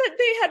fact that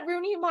they had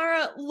Rooney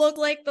Mara look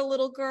like the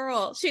little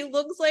girl. She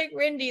looks like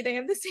Rindy. They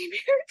have the same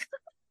haircut.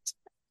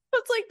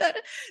 It's like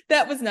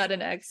that was not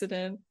an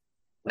accident.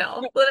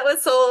 No, but it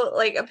was so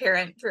like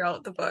apparent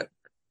throughout the book.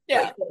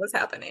 Yeah, like, what was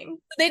happening.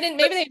 Maybe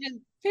they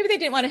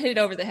didn't want to hit it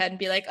over the head and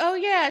be like, oh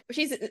yeah,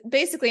 she's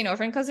basically an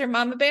orphan because her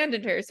mom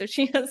abandoned her, so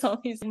she has all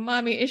these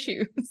mommy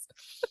issues.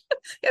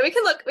 Yeah, we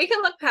can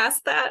look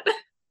past that.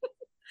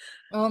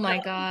 Oh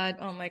my god.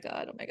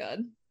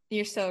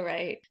 You're so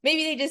right.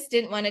 Maybe they just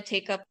didn't want to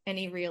take up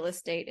any real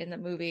estate in the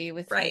movie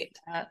with right.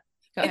 That.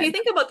 If you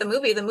think about the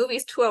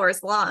movie's 2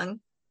 hours long,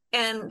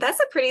 and that's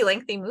a pretty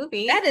lengthy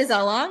movie. That is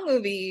a long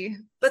movie.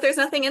 But there's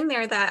nothing in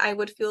there that I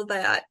would feel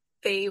that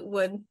they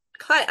would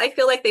cut. I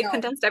feel like they've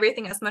condensed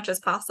everything as much as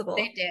possible.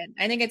 They did.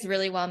 I think it's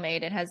really well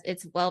made.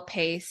 It's well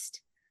paced.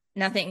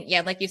 Nothing,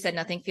 like you said,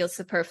 nothing feels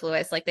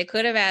superfluous. Like they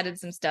could have added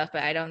some stuff,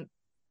 but I don't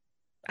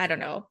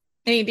know.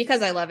 I mean,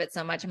 because I love it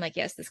so much, I'm like,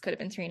 yes, this could have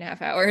been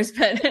 3.5 hours,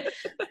 but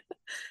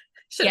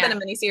should have been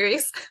a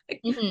miniseries.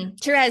 Mm-hmm.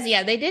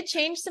 Therese, they did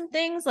change some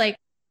things. Like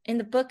in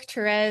the book,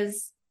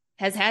 Therese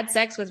has had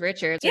sex with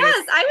Richard.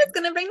 Yes, I was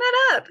going to bring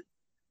that up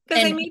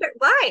because they made her.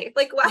 Why?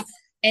 Like why?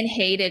 And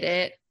hated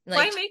it.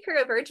 Like, why make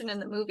her a virgin in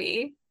the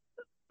movie?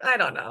 I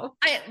don't know.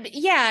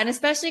 And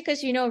especially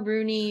because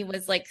Rooney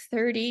was like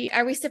 30.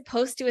 Are we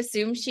supposed to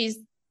assume she's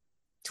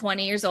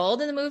 20 years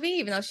old in the movie,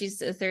 even though she's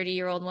a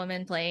 30-year-old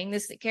woman playing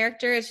this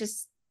character? It's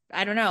just,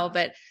 I don't know,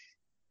 but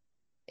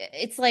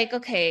it's like,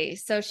 okay,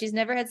 so she's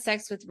never had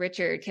sex with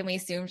Richard. Can we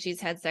assume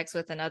she's had sex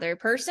with another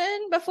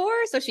person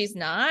before? So she's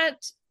not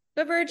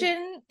a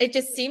virgin. It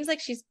just seems like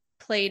she's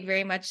played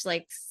very much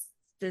like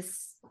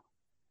this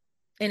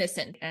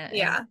innocent,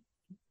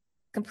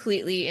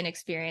 completely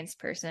inexperienced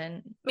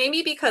person.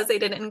 Maybe because they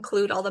didn't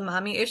include all the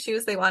mommy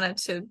issues, they wanted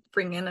to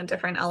bring in a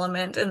different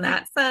element in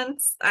that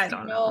sense. I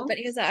don't know. But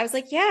I was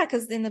like,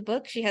 because in the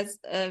book she has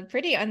a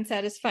pretty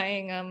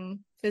unsatisfying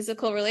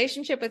physical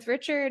relationship with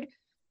Richard.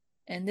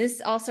 And this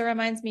also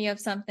reminds me of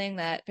something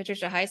that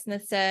Patricia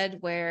Highsmith said,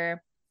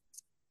 where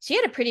she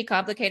had a pretty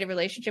complicated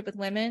relationship with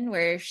women,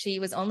 where she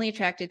was only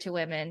attracted to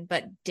women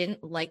but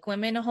didn't like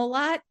women a whole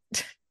lot.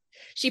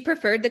 She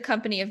preferred the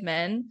company of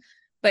men.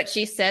 But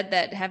she said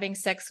that having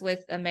sex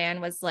with a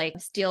man was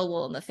like steel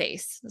wool in the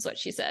face, is what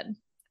she said.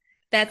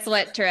 That's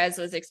what Therese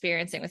was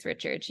experiencing with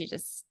Richard. She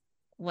just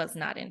was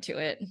not into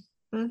it.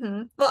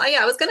 Mm-hmm. Well,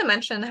 I was going to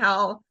mention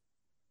how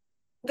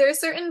There are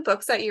certain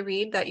books that you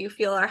read that you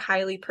feel are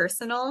highly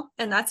personal,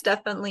 and that's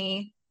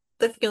definitely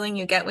the feeling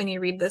you get when you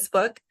read this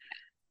book.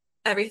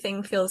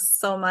 Everything feels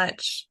so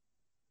much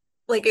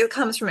like it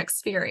comes from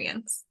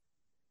experience.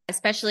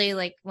 Especially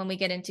like when we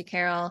get into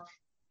Carol,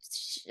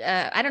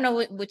 I don't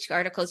know which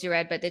articles you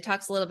read, but it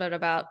talks a little bit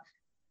about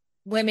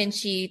women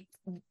she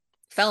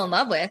fell in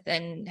love with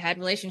and had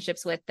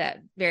relationships with that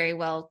very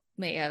well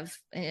may have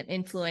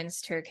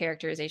influenced her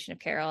characterization of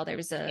Carol. There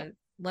was a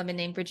woman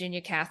named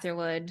Virginia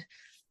Catherwood,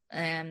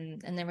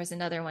 and there was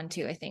another one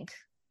too, I think,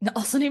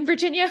 also named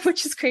Virginia,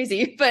 which is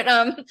crazy. But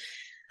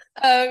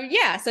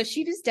yeah, so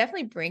she was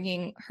definitely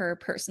bringing her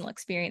personal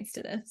experience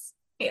to this.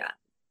 Yeah,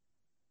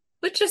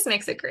 which just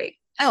makes it great.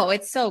 Oh,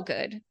 it's so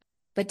good.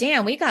 But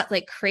damn, we got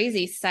like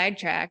crazy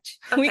sidetracked.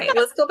 Okay,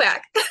 let's go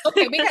back.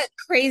 Okay, we got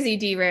crazy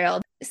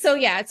derailed. So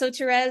yeah, so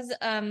Therese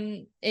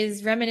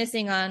is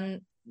reminiscing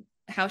on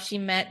how she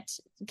met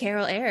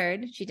Carol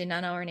Aird. She did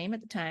not know her name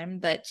at the time,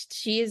 but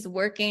she is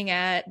working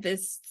at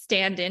this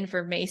stand-in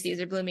for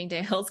Macy's or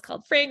Bloomingdale's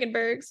called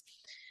Frankenberg's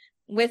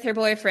with her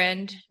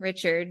boyfriend,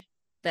 Richard,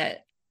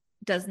 that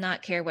does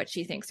not care what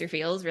she thinks or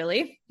feels,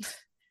 really.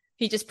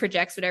 He just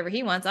projects whatever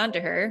he wants onto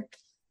her,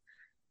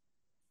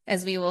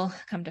 as we will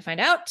come to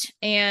find out.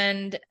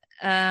 And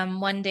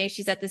one day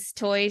she's at this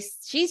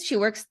she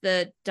works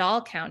the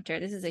doll counter.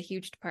 This is a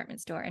huge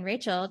department store. And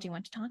Rachel, do you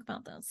want to talk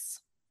about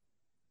this?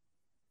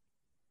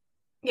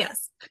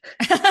 Yes.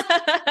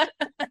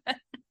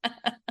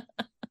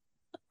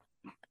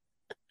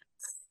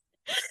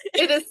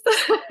 It is.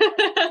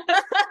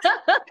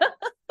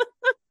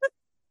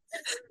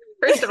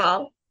 First of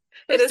all,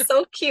 it is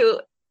so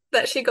cute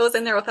that she goes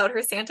in there without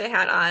her Santa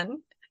hat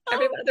on.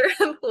 Every other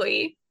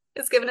employee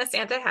is given a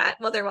Santa hat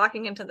while they're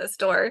walking into the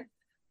store.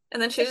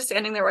 And then she's just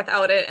standing there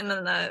without it. And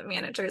then the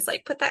manager is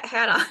like, put that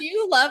hat on.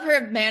 You love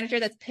her manager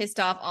that's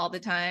pissed off all the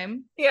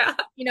time. Yeah.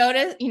 You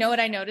know what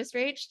I noticed,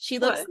 Rach? She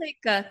looks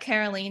like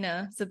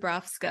Karolina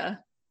Zabrowska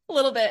a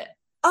little bit.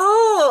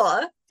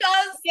 Oh,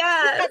 does.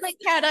 Yes. She has like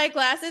cat eye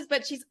glasses,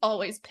 but she's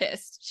always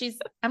pissed.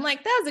 I'm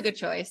like, that was a good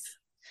choice.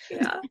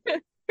 Yeah.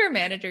 Her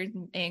manager's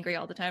angry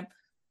all the time.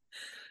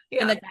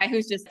 Yeah. And the guy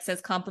who just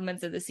says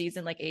compliments of the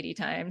season like 80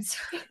 times.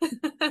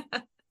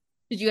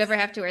 Did you ever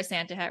have to wear a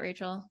Santa hat,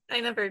 Rachel?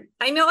 I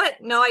know it.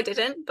 No, I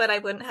didn't, but I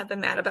wouldn't have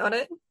been mad about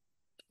it.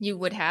 You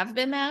would have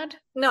been mad?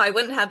 No, I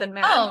wouldn't have been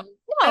mad. Oh,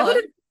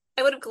 no.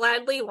 I would have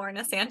gladly worn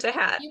a Santa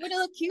hat. You would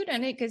have looked cute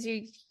in it because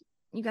you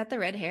got the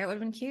red hair. It would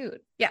have been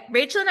cute. Yeah,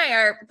 Rachel and I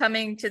are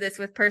coming to this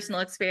with personal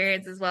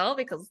experience as well,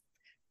 because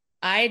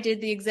I did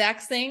the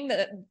exact thing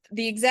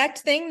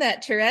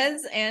that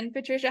Therese and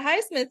Patricia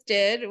Highsmith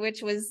did,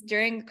 which was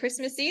during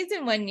Christmas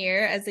season one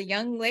year as a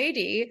young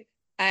lady.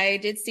 I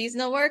did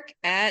seasonal work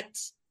at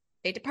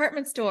a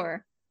department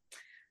store,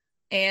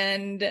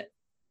 and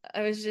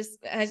I was just,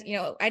 I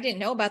didn't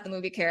know about the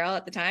movie Carol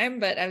at the time,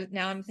 but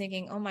now I'm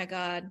thinking, oh my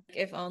God,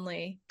 if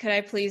only, could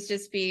I please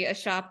just be a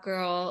shop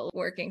girl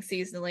working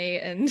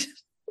seasonally and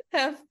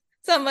have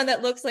someone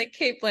that looks like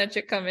Cate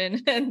Blanchett come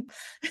in and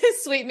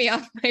sweep me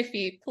off my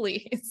feet,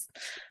 please.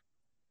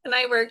 And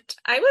I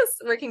was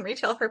working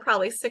retail for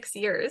probably 6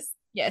 years.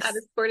 Yes. At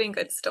a sporting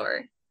goods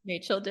store.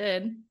 Rachel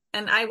did.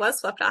 And I was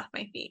swept off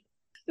my feet.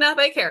 Not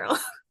by Carol.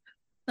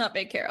 Not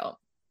by Carol.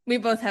 We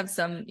both have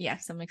some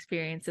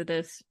experience of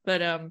this,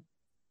 but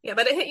yeah,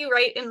 but it hit you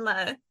right in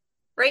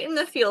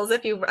the feels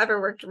if you've ever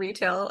worked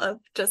retail, of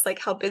just like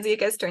how busy it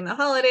gets during the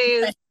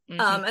holidays.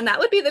 Mm-hmm. And that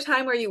would be the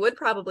time where you would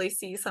probably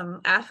see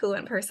some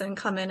affluent person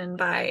come in and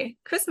buy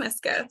Christmas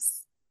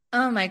gifts.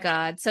 Oh my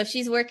God. So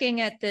she's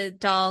working at the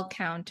doll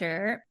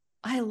counter.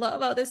 I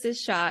love how this is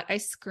shot. I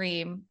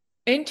scream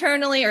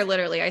internally or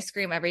literally. I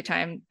scream every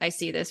time I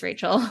see this,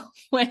 Rachel,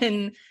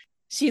 when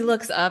she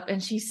looks up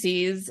and she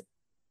sees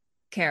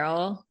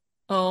Carol.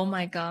 Oh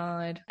my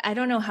God. I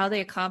don't know how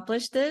they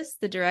accomplished this.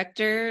 The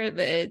director,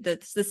 the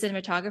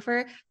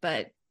cinematographer,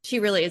 but she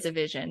really is a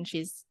vision.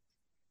 She's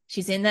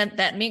in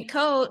that mink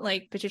coat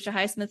like Patricia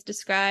Highsmith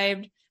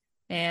described,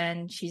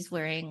 and she's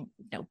wearing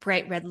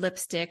bright red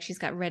lipstick. She's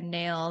got red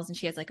nails, and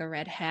she has like a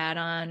red hat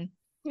on.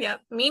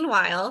 Yep.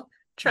 Meanwhile,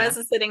 Therese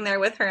is sitting there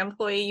with her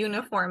employee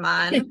uniform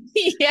on.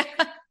 Yeah.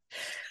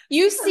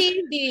 You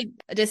see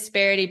the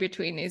disparity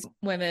between these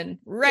women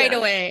right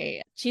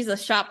away. She's a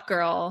shop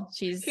girl.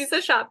 She's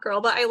a shop girl,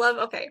 but I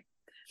love,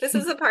 this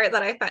is a part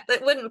that I found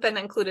that wouldn't have been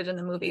included in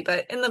the movie,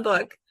 but in the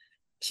book,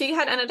 she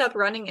had ended up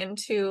running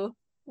into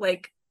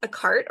like a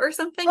cart or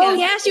something. Oh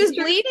yeah, she was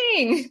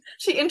bleeding.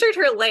 She injured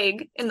her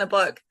leg in the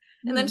book,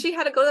 and then she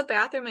had to go to the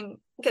bathroom and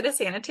get a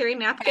sanitary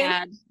napkin.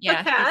 A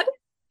pad.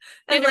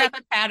 And wrap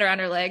a pad around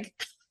her leg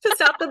to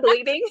stop the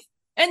bleeding.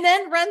 And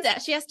then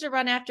she has to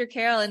run after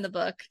Carol in the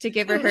book to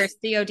give her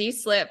COD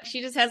slip.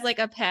 She just has like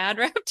a pad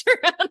wrapped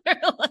around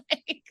her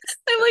leg.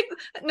 I'm like,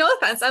 no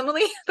offense,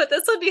 Emily, but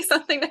this would be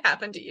something to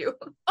happen to you.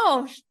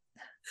 Oh,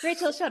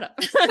 Rachel, shut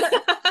up. Shut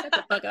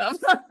the fuck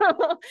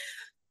up.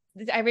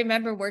 I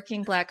remember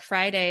working Black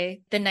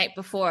Friday the night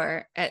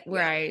before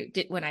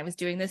when I was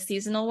doing this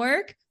seasonal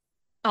work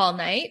all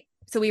night.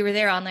 So we were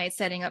there all night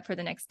setting up for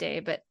the next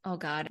day, but oh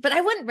God. But I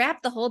wouldn't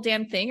wrap the whole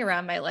damn thing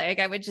around my leg.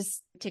 I would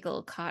just take a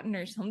little cotton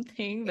or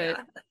something. But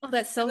oh,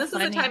 that's so this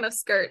funny. is a time of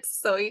skirts,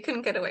 so you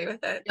couldn't get away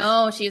with it.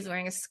 No, she was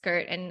wearing a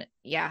skirt, and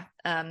yeah.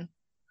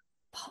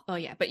 Oh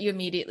yeah, but you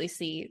immediately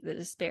see the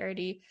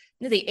disparity,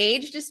 the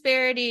age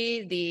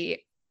disparity, the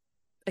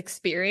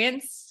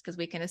experience, because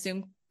we can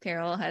assume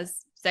Carol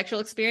has sexual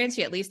experience.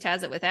 She at least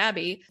has it with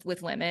Abby,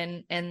 with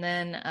women, and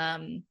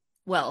then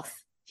wealth.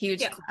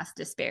 Huge class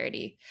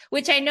disparity,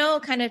 which I know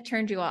kind of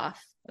turned you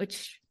off,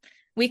 which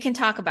we can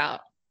talk about.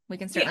 We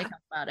can certainly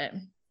talk about it.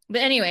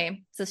 But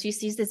anyway, so she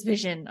sees this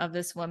vision of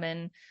this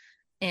woman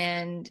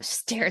and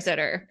stares at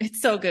her. It's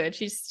so good.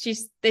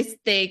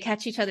 They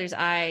catch each other's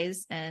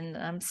eyes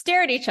and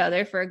stare at each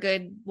other for a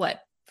good,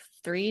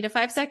 3 to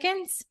 5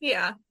 seconds?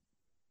 Yeah.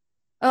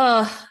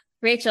 Oh,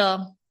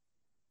 Rachel,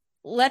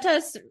 let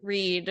us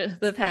read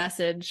the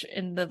passage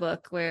in the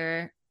book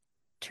where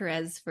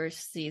Therese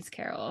first sees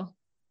Carol.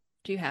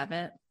 Do you have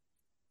it?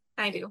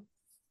 I do.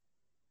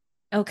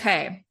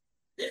 Okay.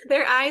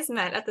 Their eyes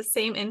met at the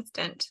same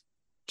instant.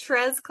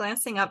 Therese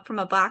glancing up from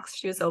a box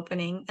she was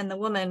opening, and the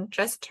woman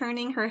just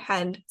turning her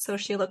head so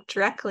she looked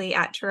directly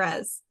at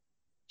Therese.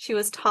 She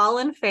was tall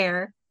and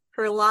fair,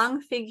 her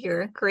long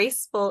figure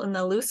graceful in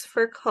the loose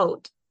fur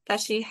coat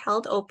that she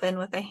held open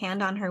with a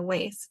hand on her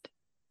waist.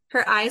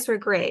 Her eyes were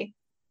gray,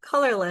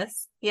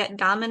 colorless, yet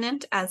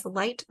dominant as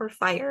light or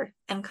fire,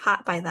 and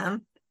caught by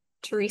them,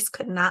 Therese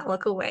could not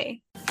look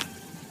away.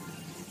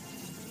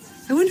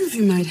 I wonder if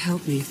you might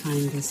help me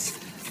find this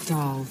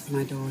doll for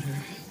my daughter.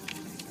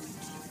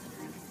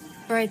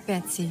 Right,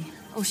 Betsy.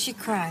 Oh, she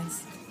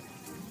cries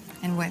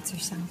and wets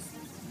herself.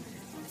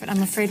 But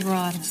I'm afraid we're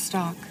all out of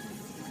stock.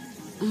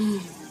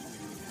 Oh,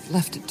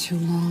 left it too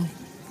long.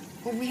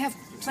 Well, we have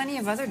plenty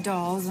of other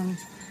dolls and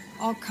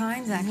all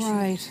kinds, actually.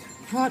 Right.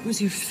 What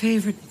was your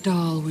favorite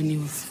doll when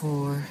you were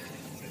 4?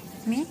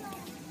 Me?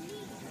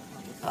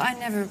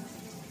 Well,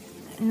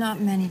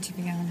 not many, to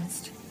be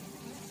honest.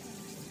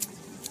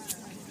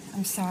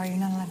 I'm sorry, you're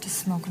not allowed to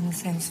smoke on the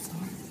sales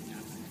floor.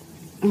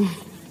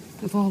 Oh,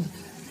 of all...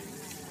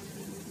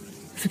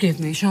 Forgive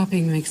me,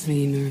 shopping makes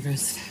me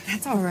nervous.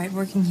 That's all right,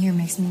 working here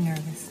makes me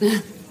nervous.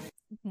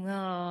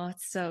 Oh,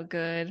 it's so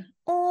good.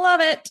 Love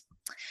it.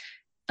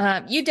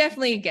 You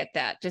definitely get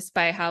that just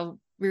by how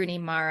Rooney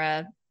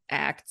Mara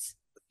acts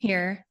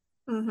here.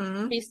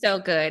 Mm-hmm. She's so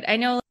good. I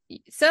know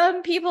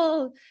some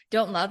people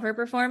don't love her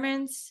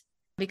performance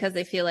because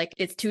they feel like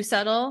it's too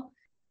subtle.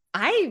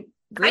 I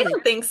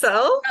don't think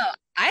so. No,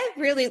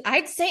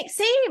 I'd say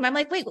same. I'm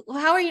like, wait,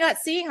 how are you not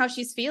seeing how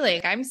she's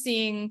feeling? I'm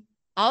seeing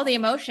all the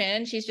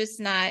emotion. She's just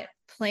not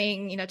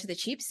playing, to the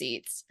cheap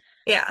seats.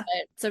 Yeah.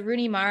 But, so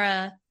Rooney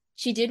Mara,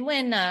 she did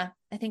win, I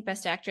think,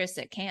 Best Actress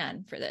at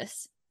Cannes for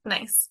this.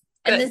 Nice.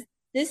 Good. And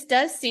this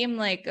does seem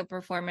like a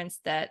performance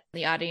that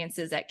the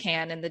audiences at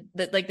Cannes and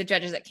the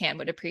judges at Cannes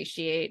would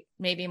appreciate,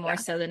 maybe more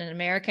so than an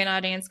American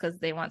audience because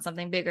they want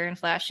something bigger and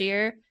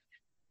flashier.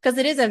 Because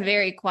it is a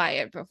very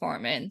quiet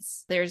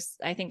performance. There's,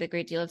 I think, a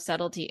great deal of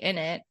subtlety in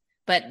it.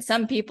 But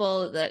some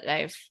people that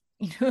I've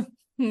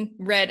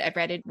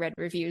read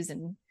reviews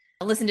and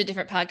listened to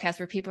different podcasts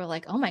where people are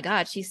like, "Oh my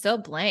God, she's so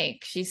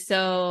blank. She's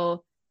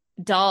so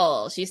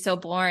dull. She's so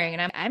boring."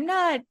 And I'm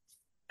not.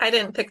 I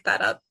didn't pick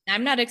that up.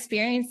 I'm not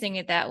experiencing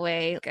it that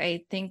way.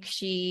 I think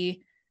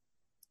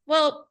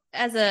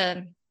as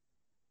a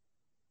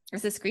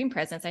screen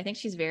presence, I think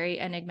she's very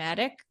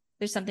enigmatic.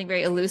 There's something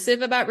very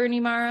elusive about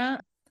Rooney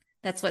Mara.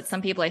 That's what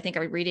some people I think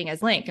are reading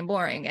as blank and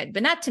boring,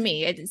 but not to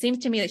me. It seems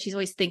to me that she's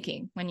always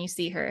thinking when you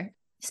see her,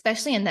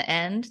 especially in the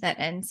end, that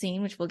end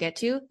scene, which we'll get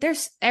to.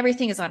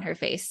 Everything is on her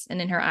face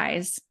and in her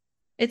eyes.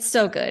 It's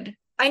so good.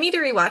 I need to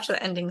rewatch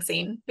the ending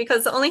scene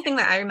because the only thing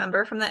that I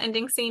remember from the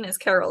ending scene is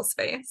Carol's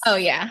face. Oh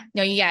yeah.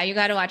 No, yeah. You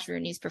got to watch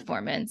Rooney's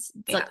performance.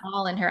 It's like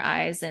all in her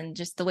eyes and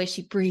just the way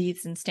she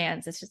breathes and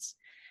stands. It's just,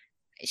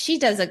 she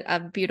does a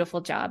beautiful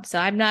job. So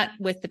I'm not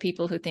with the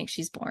people who think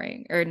she's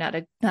boring or not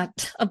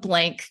a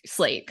blank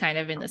slate kind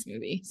of in this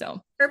movie.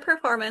 So her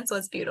performance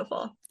was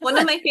beautiful. One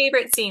of my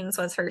favorite scenes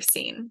was her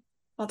scene.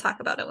 We'll talk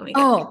about it when we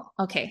get there.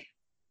 Okay.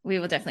 We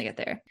will definitely get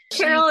there.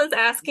 Carol is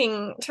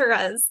asking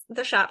Therese,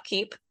 the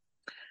shopkeep,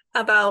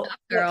 about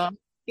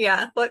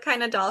what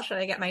kind of doll should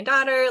I get my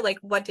daughter? Like,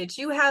 what did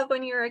you have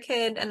when you were a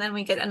kid? And then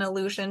we get an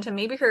allusion to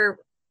maybe her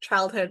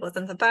childhood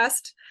wasn't the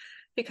best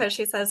because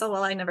she says, "Oh,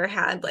 well, I never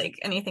had like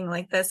anything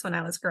like this when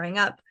I was growing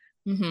up."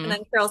 Mm-hmm. And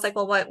then Carol's like,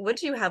 "Well, what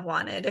would you have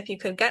wanted if you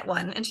could get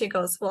one?" And she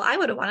goes, "Well, I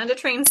would have wanted a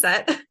train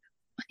set."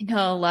 I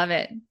know, love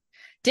it.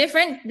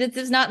 Different. This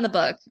is not in the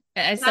book.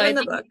 Not in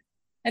the book.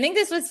 I think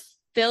this was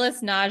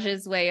Phyllis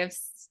Naj's way of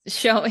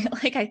showing,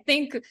 like, I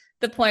think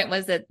the point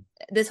was that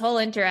this whole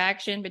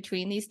interaction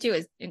between these two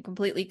is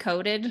completely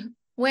coded,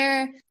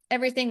 where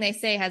everything they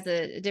say has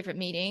a different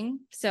meaning.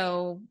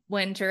 So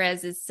when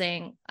Therese is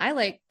saying, "I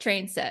like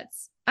train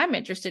sets, I'm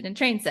interested in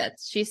train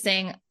sets," she's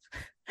saying,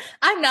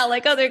 "I'm not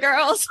like other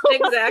girls."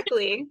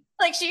 Exactly.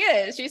 Like she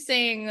is. She's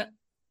saying,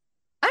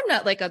 "I'm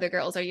not like other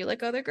girls. Are you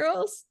like other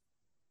girls?"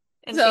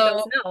 And so, she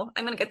goes, "No,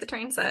 I'm going to get the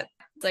train set."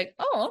 It's like,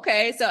 oh,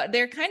 okay. So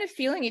they're kind of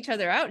feeling each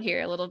other out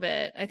here a little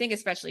bit. I think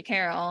especially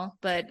Carol,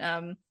 but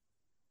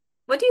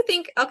what do you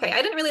think? Okay,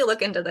 I didn't really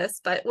look into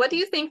this, but what do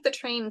you think the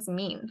trains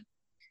mean?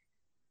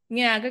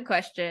 Yeah, good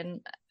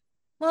question.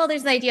 Well,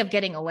 there's the idea of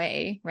getting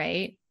away,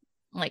 right?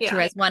 Like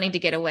Therese wanting to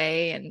get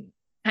away and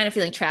kind of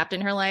feeling trapped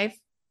in her life.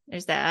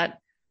 There's that.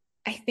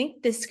 I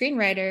think the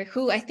screenwriter,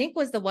 who I think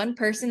was the one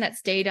person that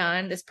stayed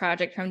on this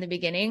project from the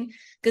beginning,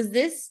 because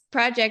this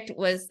project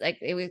was like,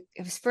 it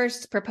was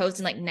first proposed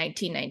in like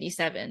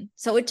 1997.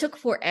 So it took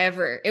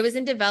forever. It was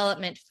in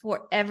development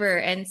forever.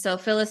 And so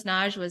Phyllis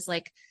Nage was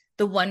like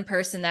the one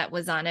person that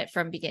was on it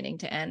from beginning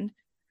to end.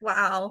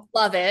 Wow.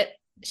 Love it.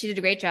 She did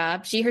a great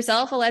job. She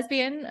herself a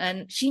lesbian,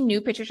 and she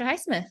knew Patricia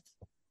Highsmith.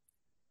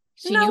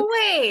 She no knew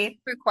way.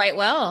 her quite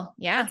well.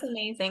 Yeah. That's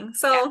amazing.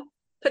 So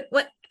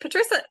what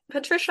Patricia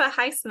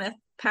Highsmith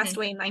passed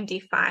away in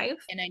 95?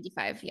 In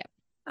 95, yeah.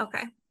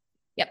 Okay.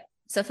 Yep.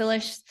 So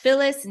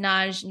Phyllis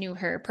Nage knew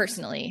her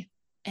personally.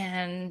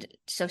 And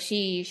so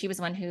she was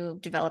the one who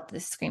developed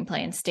this screenplay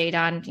and stayed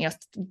on,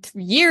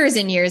 years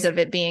and years of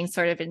it being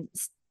sort of in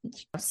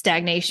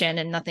stagnation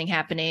and nothing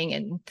happening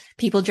and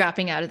people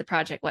dropping out of the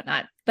project,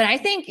 whatnot. But I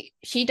think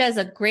she does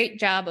a great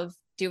job of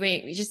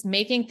just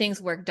making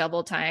things work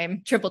double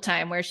time, triple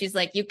time, where she's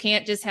like, you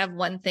can't just have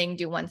one thing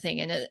do one thing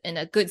in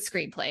a good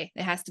screenplay.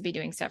 It has to be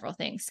doing several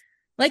things.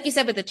 Like you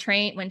said with the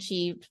train, when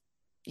she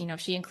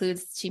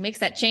makes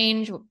that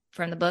change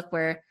from the book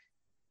where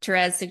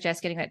Therese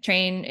suggests getting that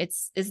train.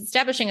 It's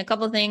establishing a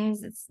couple of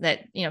things. It's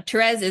that,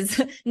 Therese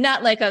is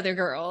not like other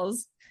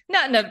girls,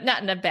 not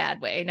in a bad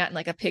way, not in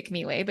like a pick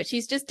me way, but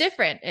she's just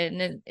different,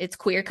 and it's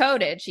queer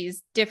coded.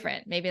 She's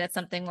different. Maybe that's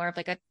something more of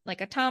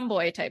like a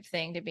tomboy type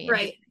thing to be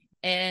right.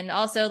 And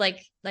also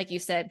like you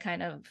said,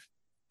 kind of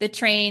the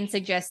train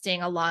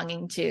suggesting a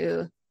longing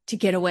to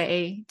get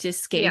away, to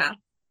escape. Yeah.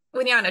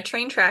 When you're on a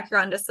train track, you're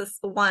on just this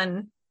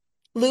one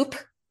loop.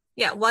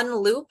 Yeah, one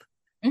loop.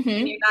 Mm-hmm.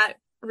 And you're not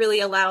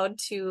really allowed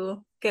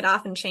to get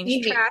off and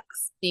change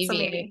tracks. So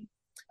maybe.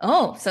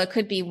 Oh, so it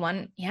could be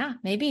one. Yeah,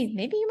 maybe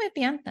you might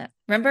be on that.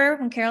 Remember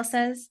when Carol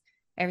says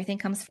everything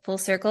comes full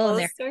circle?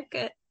 Full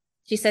circuit.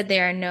 She said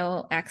there are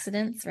no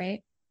accidents,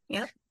 right?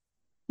 Yep.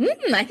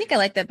 I think I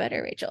like that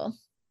better, Rachel.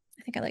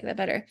 I think I like that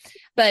better.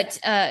 But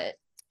and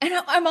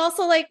I'm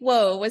also like,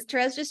 whoa, was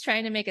Therese just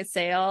trying to make a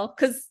sale?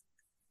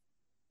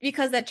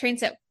 Because that train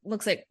set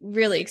looks like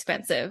really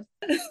expensive,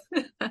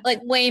 like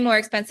way more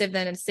expensive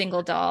than a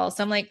single doll.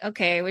 So I'm like,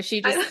 okay, was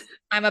she just,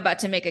 I'm about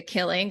to make a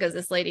killing because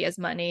this lady has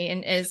money,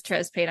 and is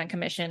Therese paid on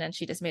commission and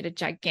she just made a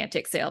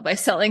gigantic sale by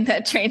selling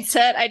that train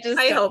set? I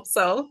hope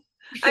so.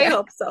 Yeah. I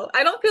hope so.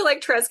 I don't feel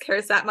like Therese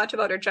cares that much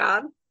about her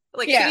job.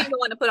 Like she didn't even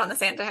want to put on the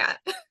Santa hat.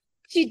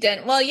 She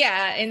didn't. Well,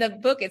 yeah. In the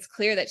book, it's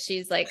clear that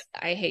she's like,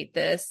 I hate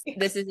this.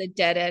 This is a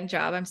dead end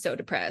job. I'm so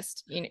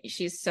depressed.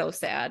 She's so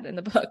sad in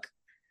the book.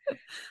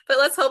 But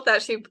let's hope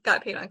that she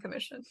got paid on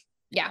commission.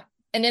 Yeah.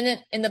 And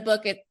in the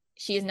book,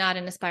 she is not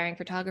an aspiring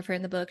photographer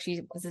in the book.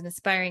 She was an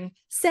aspiring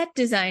set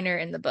designer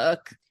in the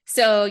book.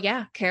 So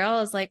yeah, Carol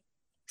is like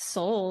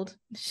sold.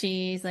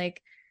 She's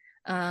like,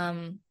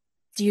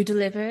 do you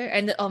deliver?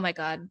 And oh my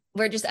God,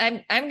 I'm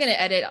going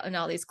to edit in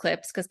all these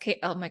clips because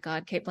Cate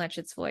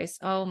Blanchett's voice.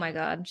 Oh my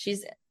God.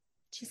 She's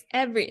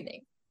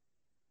everything.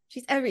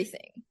 She's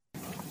everything.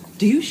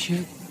 Do you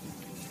ship?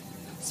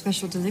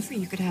 Special delivery,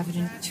 you could have it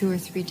in 2 or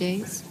 3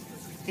 days.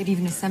 They'd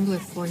even assemble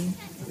it for you.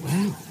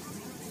 Wow.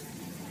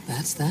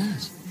 That's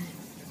that.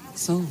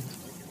 Sold.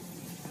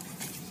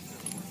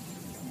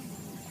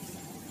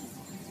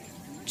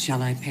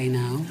 Shall I pay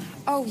now?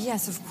 Oh,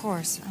 yes, of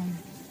course.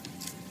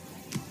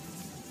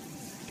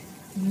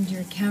 You need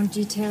your account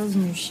details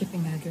and your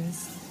shipping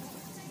address.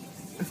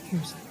 Of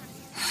course.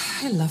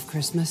 I love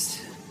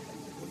Christmas.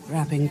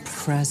 Wrapping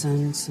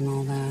presents and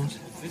all that.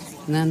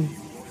 And then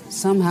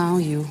somehow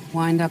you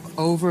wind up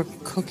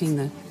overcooking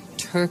the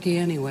turkey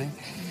anyway.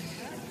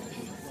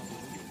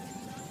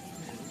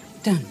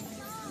 Done.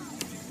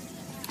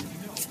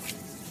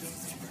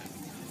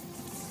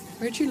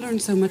 Where'd you learn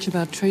so much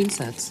about train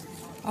sets?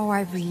 Oh,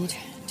 I read.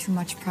 Too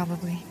much,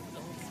 probably.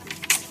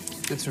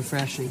 It's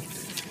refreshing.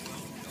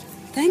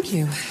 Thank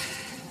you.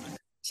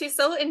 She's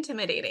so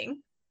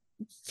intimidating.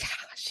 Yeah,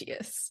 she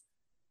is.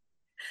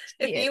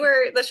 If you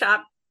were the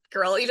shop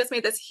girl, you just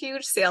made this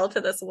huge sale to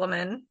this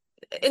woman.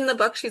 In the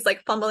book, she's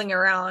like fumbling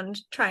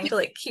around, trying to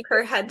like keep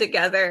her head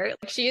together.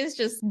 She is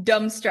just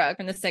dumbstruck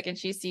from the second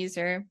she sees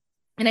her.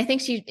 And I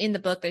think in the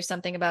book, there's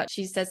something about,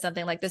 she says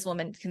something like, this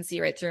woman can see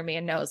right through me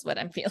and knows what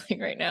I'm feeling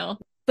right now.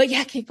 But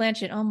yeah, Cate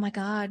Blanchett, oh my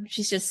God,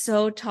 she's just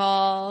so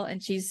tall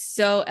and she's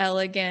so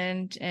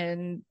elegant,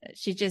 and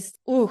she just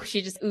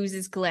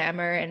oozes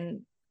glamour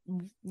and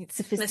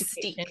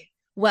sophistication,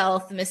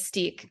 wealth,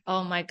 mystique.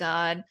 Oh my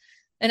God.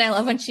 And I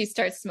love when she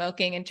starts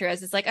smoking and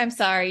Therese is like, I'm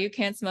sorry, you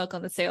can't smoke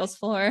on the sales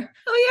floor.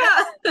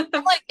 Oh yeah.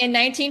 Like in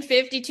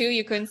 1952,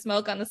 you couldn't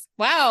smoke on this.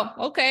 Wow.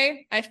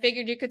 Okay. I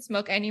figured you could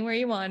smoke anywhere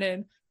you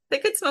wanted. They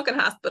could smoke in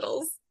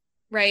hospitals.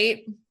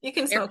 Right. You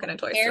can smoke in a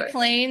toy store.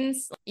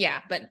 Airplanes.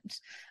 Yeah. But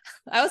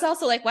I was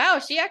also like, wow,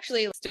 she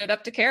actually stood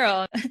up to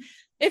Carol.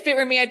 If it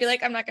were me, I'd be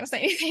like, I'm not going to say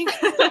anything.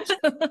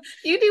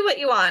 You do what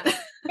you want.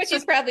 But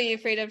she's probably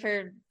afraid of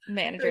her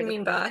manager. Her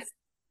mean boss.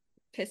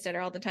 Pissed at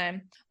her all the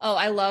time. Oh,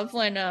 I love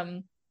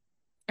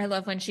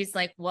when she's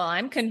like, well,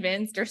 I'm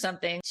convinced or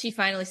something. She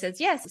finally says,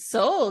 yes,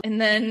 sold.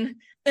 And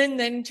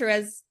then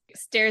Therese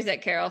stares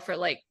at Carol for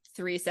like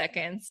 3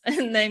 seconds.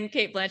 And then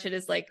Cate Blanchett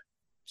is like,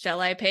 shall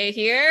I pay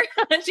here?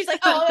 And she's like,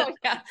 oh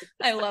yeah,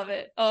 I love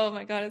it. Oh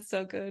my God, it's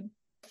so good.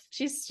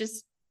 She's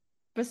just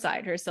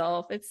beside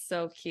herself. It's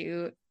so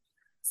cute.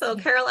 So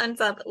Carol ends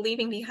up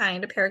leaving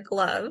behind a pair of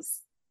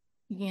gloves.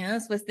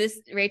 Yes.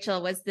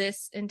 Rachel, was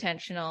this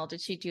intentional?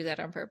 Did she do that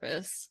on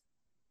purpose?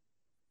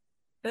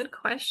 Good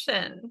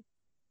question.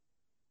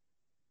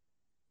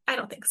 I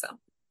don't think so.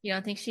 You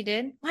don't think she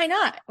did? Why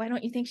not? Why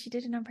don't you think she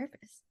did it on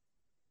purpose?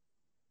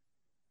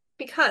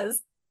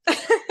 Because this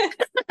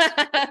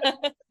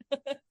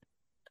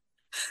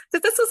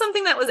was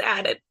something that was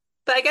added.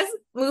 But I guess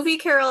movie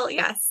Carol,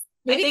 yes.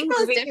 Movie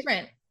Carol is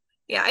different.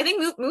 Yeah, I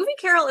think movie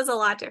Carol is a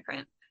lot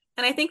different.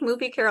 And I think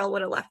movie Carol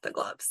would have left the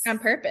gloves. On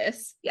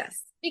purpose?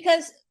 Yes.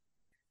 Because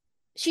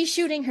she's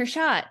shooting her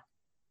shot,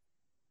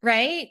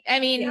 right?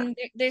 I mean,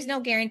 there's no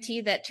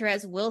guarantee that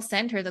Therese will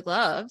send her the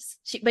gloves,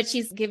 but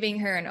she's giving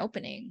her an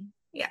opening.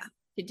 Yeah.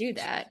 To do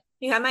that.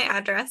 You have my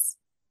address.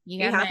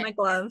 You have my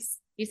gloves.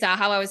 You saw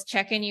how I was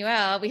checking you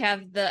out. We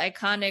have the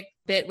iconic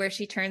bit where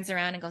she turns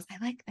around and goes,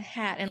 I like the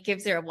hat, and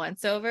gives her a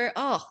once over.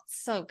 Oh,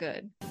 so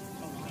good.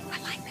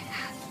 I like the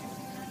hat.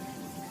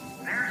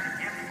 There's a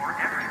gift for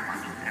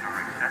everyone in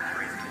our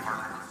accessories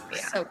department.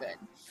 Yeah. So good.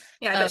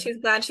 Yeah, but she's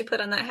glad she put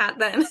on that hat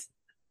then.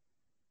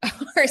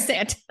 Her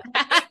Santa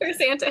hat. Her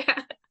Santa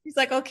hat. She's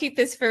like, I'll keep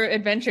this for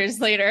adventures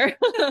later.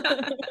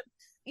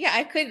 Yeah,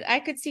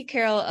 I could see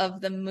Carol of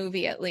the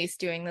movie at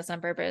least doing this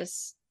on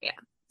purpose. Yeah.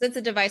 It's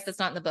a device that's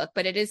not in the book,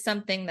 but it is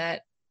something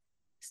that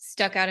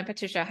stuck out in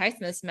Patricia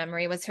Highsmith's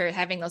memory, was her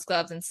having those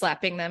gloves and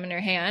slapping them in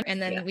her hand.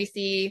 And then we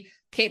see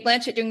Cate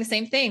Blanchett doing the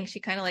same thing. She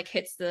kind of like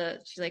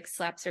she like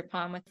slaps her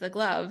palm with the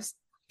gloves.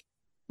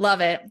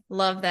 Love it.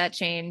 Love that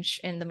change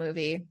in the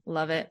movie.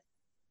 Love it.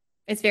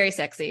 It's very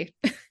sexy.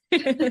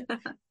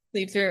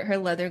 Leaves her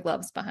leather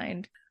gloves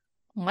behind.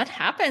 What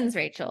happens,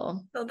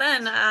 Rachel? So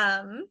then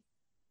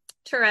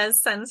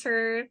Therese sends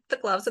her the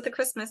gloves with the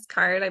Christmas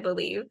card, I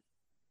believe.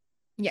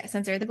 Yeah,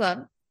 sends her the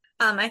glove.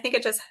 I think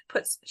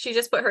she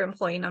just put her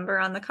employee number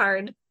on the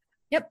card.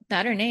 Yep,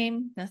 not her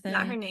name. Nothing.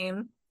 Not her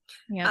name.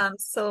 Yeah.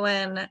 So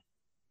when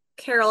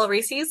Carol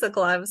receives the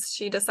gloves,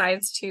 she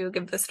decides to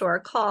give the store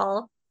a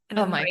call and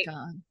invite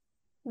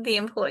the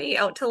employee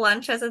out to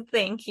lunch as a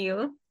thank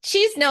you.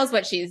 She knows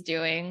what she's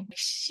doing.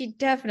 She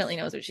definitely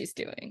knows what she's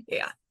doing.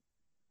 Yeah.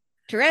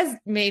 Therese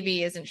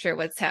maybe isn't sure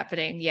what's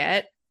happening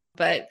yet,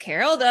 but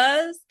Carol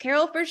does.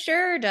 Carol for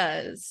sure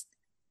does.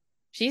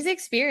 She's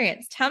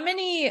experienced. How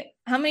many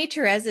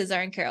Thereses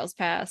are in Carol's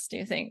past, do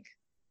you think?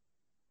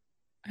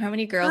 How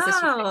many girls has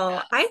she picked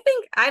up?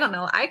 I don't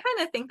know. I kind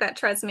of think that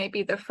Therese may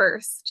be the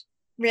first.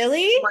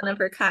 Really? One of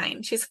her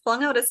kind. She's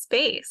flung out of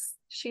space.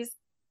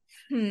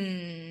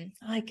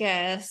 I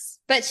guess.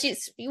 But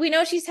we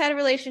know she's had a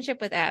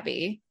relationship with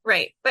Abby.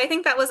 Right. But I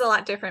think that was a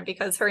lot different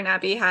because her and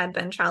Abby had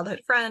been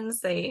childhood friends.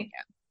 They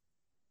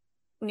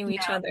knew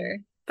each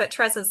other. But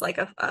Therese is like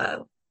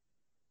a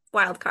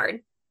wild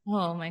card.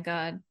 Oh my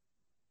God.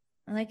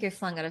 I like your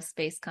flung out of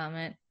space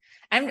comment.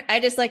 I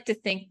just like to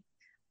think,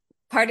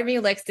 part of me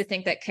likes to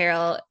think that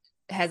Carol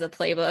has a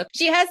playbook.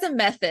 She has a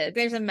method.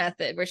 There's a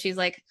method where she's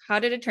like, how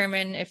to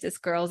determine if this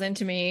girl's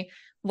into me?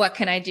 What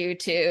can I do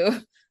to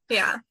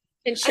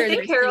ensure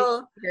that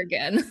Carol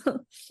again?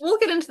 We'll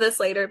get into this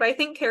later, but I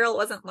think Carol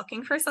wasn't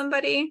looking for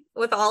somebody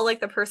with all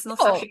like the personal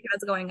stuff she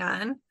has going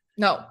on.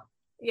 No.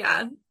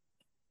 Yeah.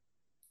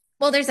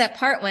 Well, there's that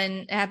part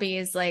when Abby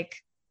is like,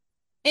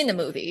 in the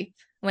movie,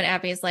 when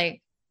Abby is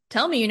like,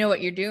 tell me you know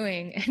what you're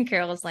doing. And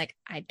Carol is like,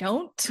 I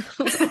don't.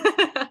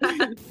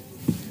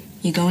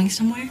 You going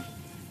somewhere?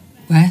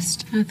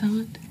 West, I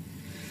thought.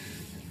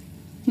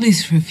 At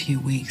least for a few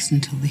weeks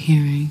until the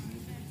hearing.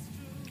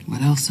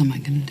 What else am I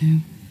going to do?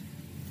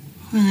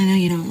 Well, I know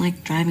you don't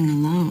like driving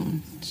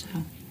alone, so...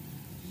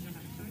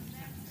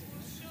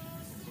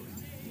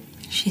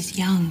 She's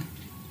young.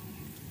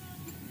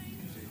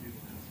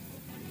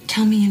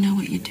 Tell me you know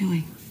what you're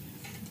doing.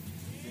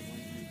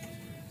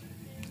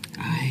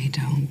 I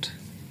don't.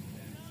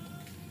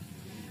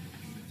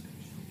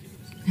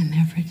 I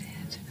never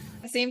did.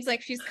 It seems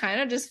like she's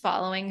kind of just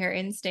following her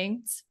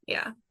instincts.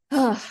 Yeah.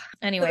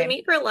 Anyway. So they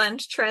meet for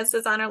lunch. Therese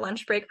is on her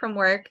lunch break from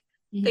work.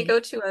 Mm-hmm. They go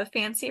to a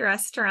fancy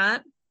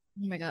restaurant.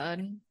 Oh my God.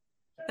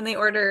 And they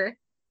order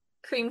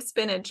creamed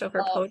spinach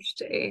over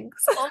poached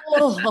eggs.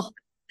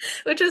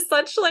 Which is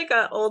such like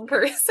an old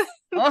person.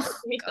 Oh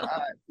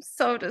God.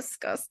 So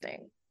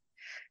disgusting.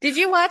 Did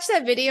you watch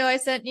that video I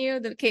sent you,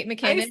 the Kate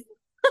McKinnon?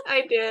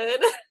 I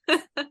did.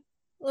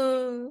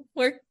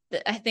 Where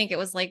I think it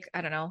was like,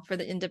 I don't know, for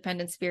the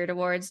Independent Spirit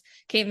Awards,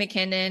 Kate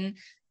McKinnon,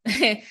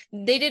 they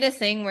did a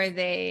thing where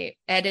they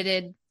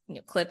edited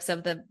clips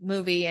of the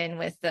movie, and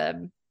with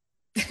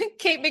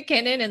Kate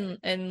McKinnon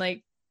and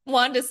like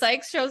Wanda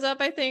Sykes shows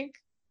up, I think.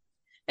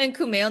 and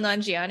Kumail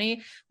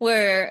Nanjiani,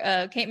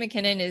 where Kate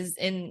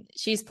McKinnon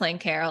she's playing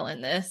Carol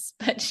in this,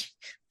 but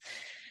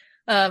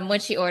when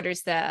she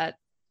orders that,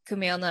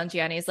 Kumail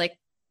Nanjiani is like,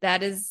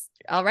 that is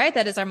all right,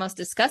 that is our most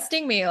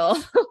disgusting meal.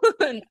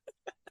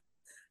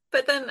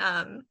 But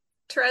then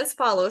Therese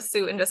follows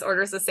suit and just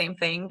orders the same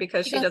thing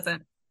because Therese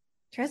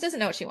doesn't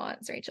know what she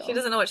wants, Rachel. She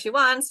doesn't know what she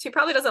wants. She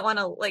probably doesn't want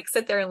to like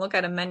sit there and look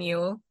at a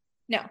menu.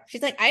 No,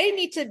 she's like, I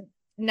need to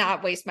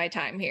not waste my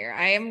time here.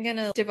 I am going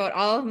to devote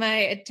all of my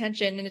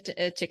attention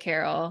to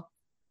Carol.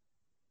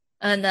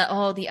 And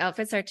the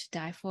outfits are to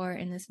die for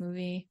in this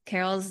movie.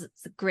 Carol's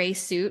gray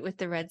suit with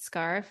the red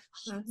scarf.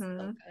 So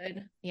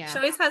good. Yeah. She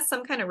always has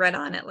some kind of red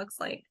on, it looks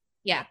like.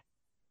 Yeah.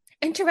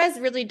 And Therese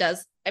really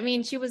does. I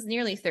mean, she was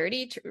nearly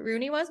 30.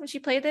 Rooney was when she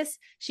played this.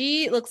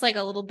 She looks like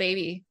a little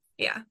baby.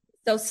 Yeah.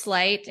 So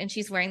slight. And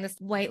she's wearing this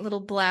white little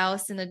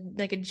blouse and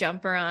a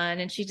jumper on.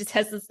 And she just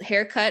has this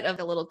haircut of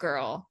a little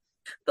girl.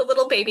 The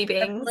little baby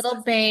bangs. The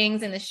little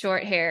bangs and the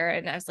short hair.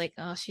 And I was like,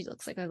 oh, she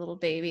looks like a little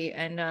baby.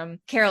 And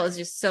Carol is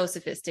just so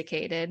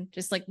sophisticated.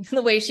 Just like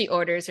the way she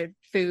orders her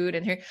food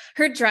and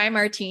her dry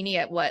martini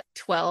at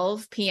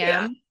 12 p.m.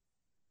 Yeah.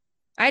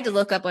 I had to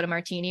look up what a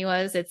martini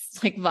was.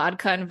 It's like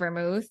vodka and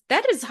vermouth.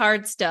 That is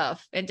hard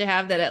stuff. And to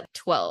have that at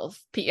 12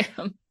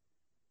 p.m.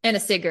 and a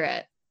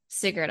cigarette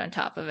on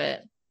top of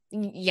it.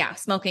 Yeah,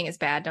 smoking is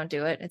bad. Don't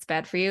do it. It's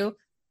bad for you.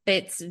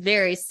 It's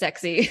very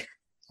sexy.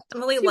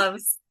 Emily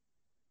loves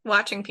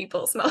watching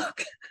people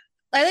smoke.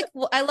 I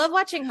love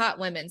watching hot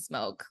women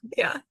smoke.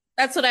 Yeah.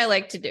 That's what I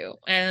like to do.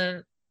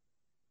 And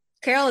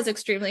Carol is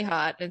extremely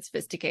hot and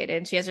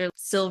sophisticated. She has her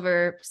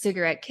silver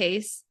cigarette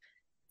case.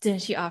 Then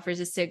she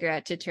offers a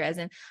cigarette to Therese,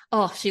 and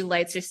she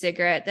lights her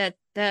cigarette.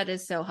 That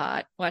is so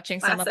hot.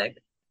 Watching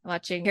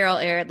Carol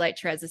Aird light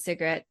Therese a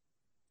cigarette,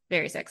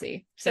 very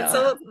sexy.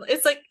 So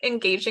it's like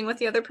engaging with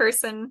the other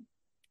person,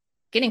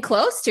 getting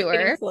close to her.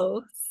 Getting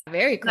close.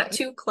 Very close. Not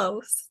too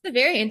close. It's a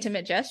very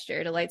intimate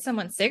gesture to light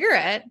someone's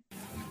cigarette.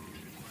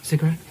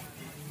 Cigarette?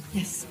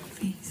 Yes,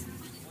 please.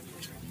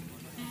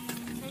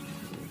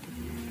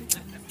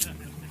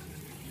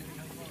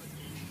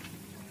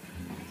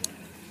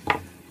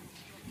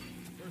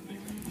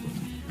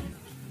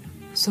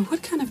 So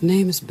what kind of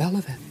name is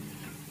Belivet?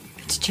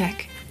 It's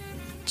Czech.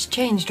 It's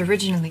changed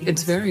originally.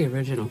 It's very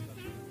original.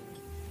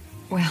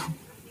 Well.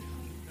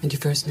 And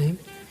your first name?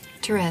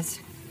 Therese.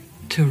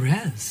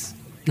 Therese?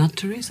 Not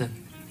Teresa?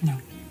 No.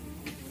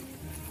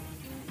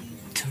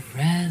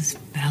 Therese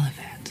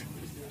Belivet.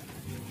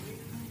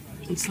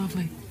 It's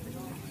lovely.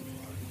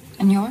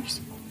 And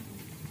yours?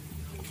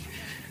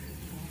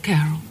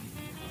 Carol.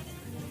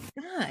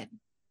 God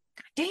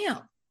damn.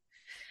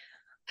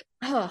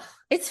 Oh,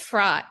 it's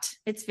fraught.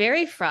 It's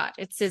very fraught.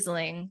 It's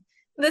sizzling.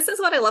 This is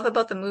what I love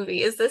about the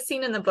movie, is this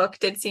scene in the book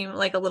did seem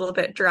like a little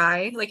bit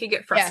dry. Like you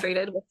get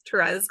frustrated with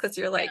Therese because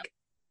you're like,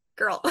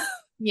 girl.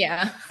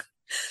 Yeah.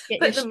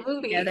 But the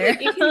movie,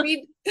 like,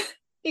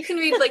 you can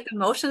read like the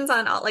emotions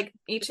on all, like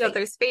each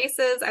other's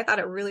faces. I thought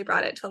it really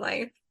brought it to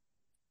life.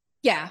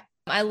 Yeah.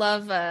 I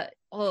love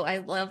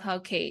how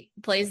Cate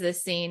plays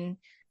this scene.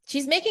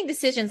 She's making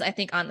decisions, I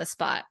think, on the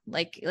spot,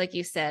 like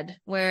you said,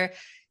 where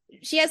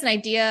she has an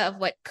idea of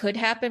what could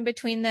happen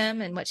between them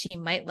and what she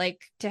might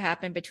like to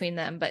happen between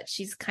them, but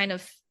she's kind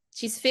of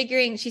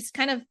figuring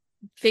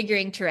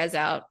Therese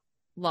out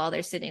while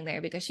they're sitting there,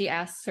 because she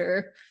asks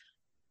her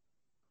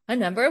a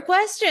number of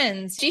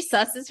questions. She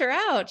susses her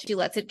out. She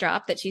lets it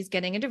drop that she's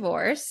getting a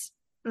divorce.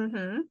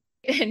 Mm-hmm.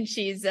 And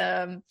she's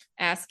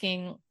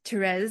asking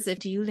Therese,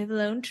 do you live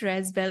alone,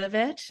 Therese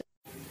Belivet?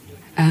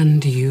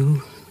 And do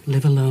you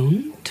live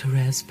alone,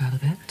 Therese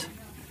Belivet?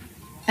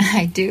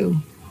 I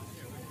do.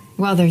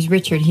 Well, there's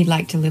Richard. He'd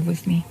like to live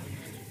with me.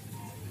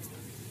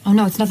 Oh,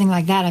 no, it's nothing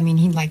like that. I mean,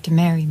 he'd like to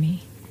marry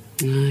me.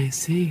 I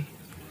see.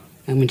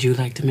 And would you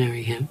like to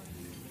marry him?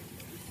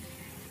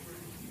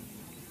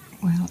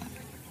 Well,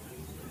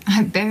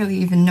 I barely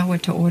even know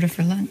what to order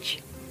for lunch.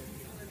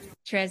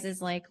 Therese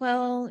is like,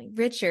 well,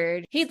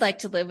 Richard, he'd like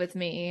to live with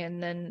me.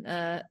 And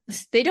then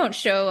they don't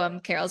show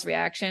Carol's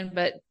reaction,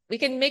 but we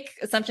can make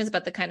assumptions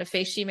about the kind of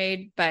face she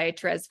made by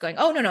Therese going,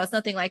 oh, no, it's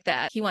nothing like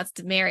that. He wants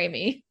to marry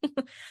me.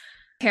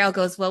 Carol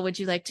goes, well, would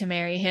you like to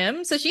marry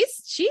him? So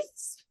she's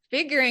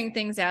figuring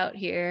things out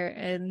here.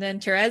 And then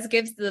Therese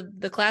gives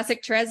the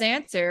classic Therese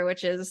answer,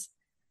 which is,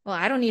 well,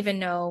 I don't even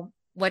know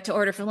what to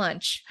order for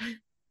lunch.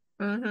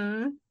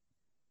 Mm-hmm.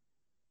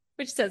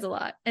 Which says a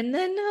lot. And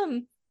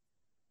then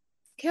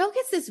Carol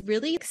gets this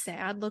really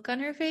sad look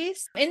on her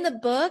face. In the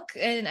book,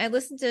 and I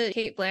listened to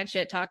Cate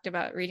Blanchett talked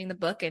about reading the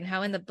book and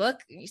how in the book,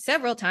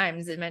 several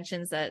times it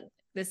mentions that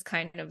this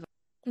kind of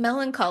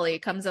melancholy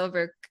comes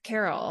over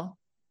Carol.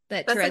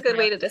 That's Therese a good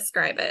way to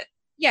describe it.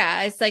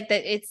 Yeah, it's like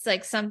that. It's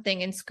like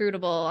something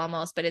inscrutable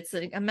almost, but it's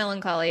like a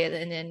melancholy.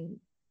 And then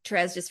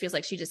Therese just feels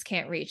like she just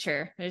can't reach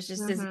her. There's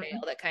just this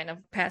veil that kind of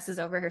passes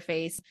over her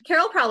face.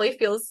 Carol probably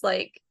feels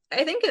like,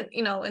 I think,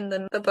 in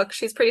the book,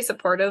 she's pretty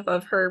supportive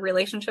of her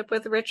relationship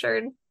with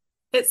Richard.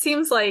 It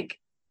seems like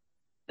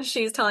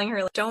she's telling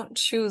her, like, don't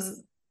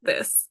choose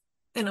this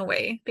in a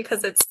way,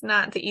 because it's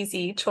not the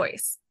easy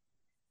choice.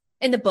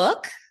 In the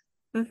book?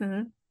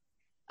 Mm-hmm.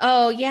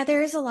 Oh, yeah,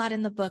 there is a lot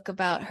in the book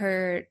about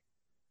her.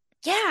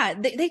 Yeah,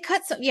 they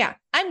cut some. Yeah,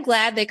 I'm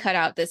glad they cut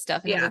out this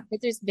stuff in the book,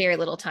 but there's very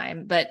little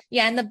time. But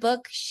yeah, in the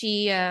book,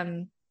 she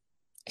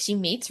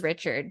meets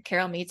Richard.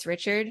 Carol meets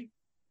Richard,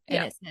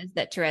 and it says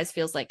that Therese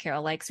feels like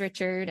Carol likes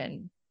Richard,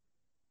 and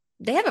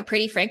they have a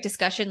pretty frank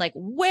discussion, like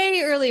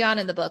way early on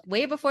in the book,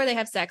 way before they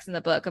have sex in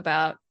the book,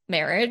 about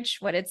marriage,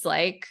 what it's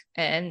like,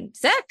 and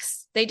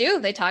sex. They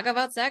talk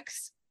about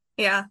sex.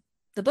 Yeah.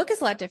 The book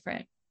is a lot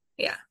different.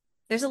 Yeah.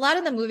 There's a lot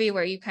in the movie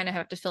where you kind of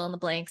have to fill in the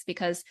blanks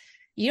because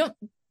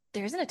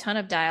there isn't a ton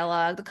of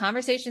dialogue. The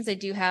conversations they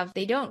do have,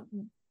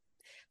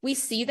 we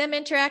see them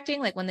interacting,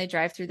 like when they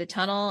drive through the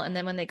tunnel, and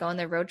then when they go on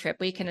their road trip,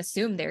 we can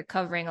assume they're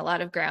covering a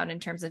lot of ground in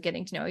terms of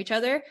getting to know each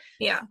other.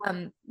 Yeah.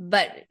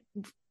 But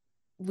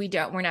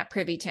we're not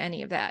privy to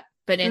any of that.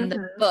 But in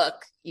the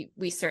book,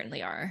 we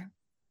certainly are.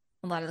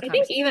 A lot of the I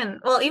think even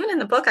in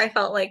the book, I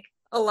felt like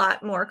a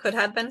lot more could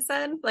have been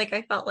said. Like,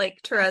 I felt like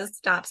Therese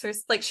stops her,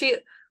 like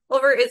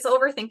it's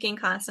overthinking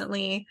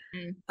constantly.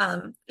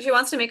 She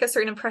wants to make a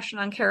certain impression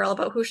on Carol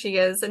about who she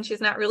is, and she's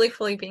not really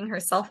fully being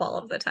herself all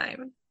of the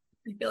time.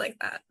 I feel like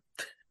that.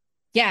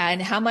 Yeah,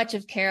 and how much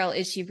of Carol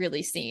is she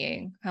really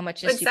seeing? How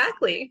much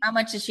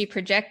is she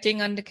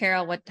projecting onto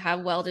Carol? How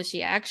well does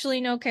she actually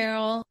know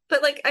Carol?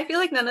 But like, I feel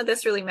like none of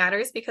this really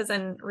matters, because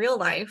in real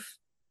life,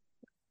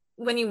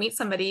 when you meet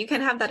somebody, you can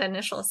have that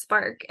initial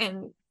spark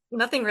and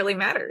nothing really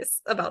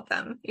matters about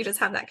them. You just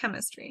have that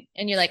chemistry.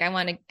 And you're like, I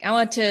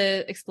want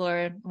to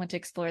explore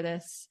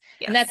this.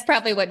 Yes. And that's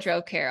probably what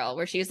drove Carol,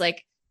 where she's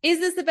like, is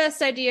this the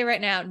best idea right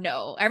now?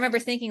 No. I remember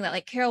thinking that,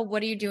 like, Carol,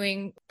 what are you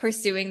doing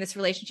pursuing this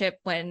relationship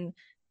when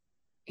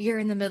you're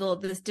in the middle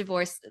of this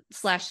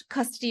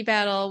divorce/custody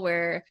battle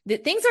where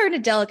things are in a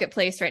delicate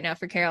place right now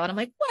for Carol? And I'm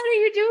like, what are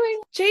you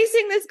doing?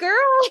 Chasing this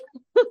girl?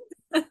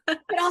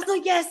 But also,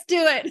 yes,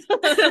 do it.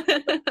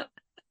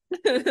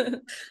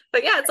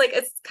 But yeah,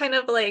 it's kind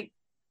of like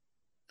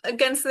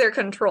against their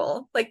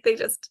control. Like,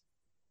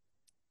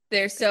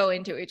 they're so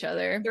into each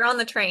other. They're on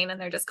the train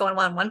and they're just going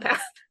on one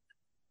path.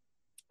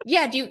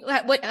 Yeah.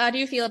 How do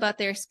you feel about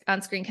their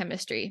on-screen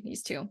chemistry,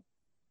 these two?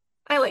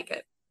 I like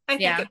it. I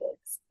think it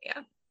works.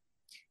 Yeah.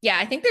 Yeah,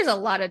 I think there's a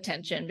lot of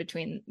tension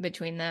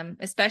between them,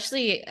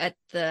 especially at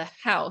the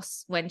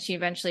house when she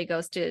eventually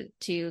goes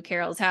to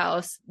Carol's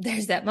house.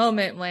 There's that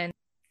moment when,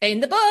 in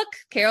the book,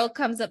 Carol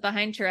comes up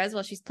behind Therese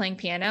while she's playing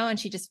piano, and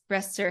she just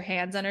rests her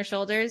hands on her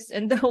shoulders.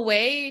 And the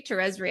way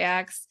Therese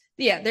reacts,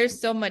 there's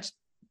so much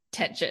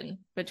tension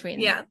between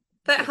them.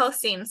 That house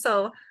scene.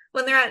 So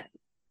when they're at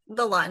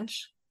the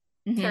lunch,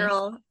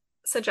 Carol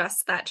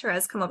suggests that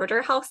Therese come over to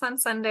her house on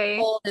Sunday.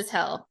 Bold as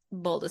hell.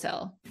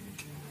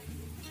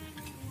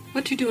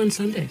 What do you do on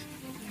Sundays?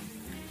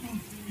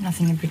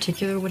 Nothing in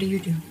particular. What do you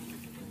do?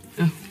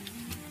 Oh,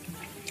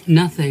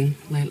 nothing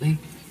lately.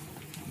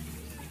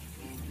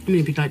 I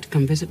mean, if you'd like to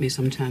come visit me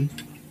sometime,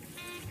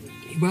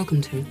 you're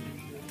welcome to.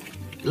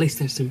 At least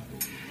there's some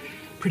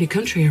pretty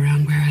country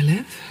around where I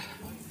live.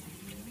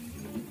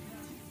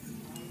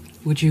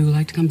 Would you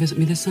like to come visit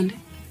me this Sunday?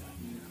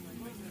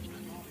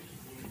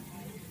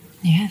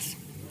 Yes.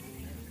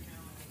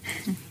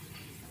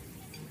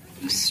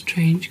 What a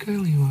strange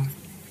girl you are.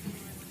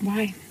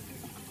 Why?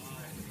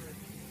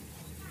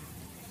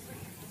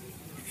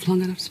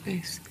 Flung out of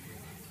space.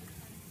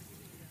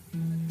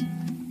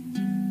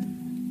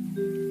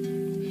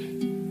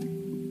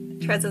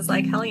 Therese is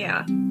like, hell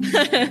yeah.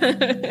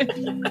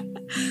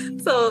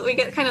 So we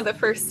get kind of the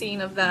first scene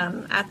of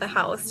them at the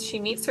house. She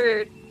meets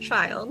her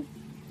child,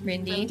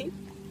 Rindy.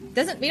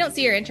 We don't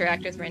see her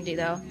interact with Rindy,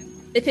 though.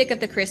 They pick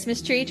up the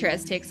Christmas tree.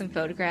 Therese takes some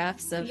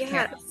photographs of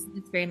Carol.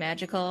 It's very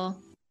magical.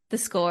 The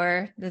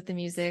score, the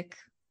music.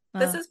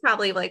 This is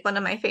probably like one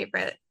of my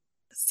favorite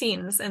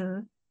scenes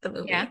in the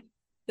movie. Yeah.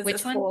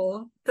 Which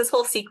one? This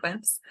whole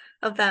sequence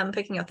of them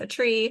picking up the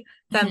tree,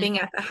 them being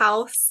at the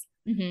house.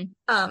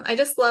 I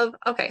just love.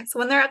 Okay, so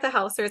when they're at the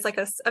house, there's like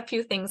a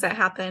few things that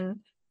happen.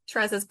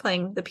 Therese is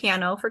playing the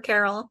piano for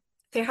Carol.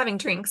 They're having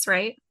drinks,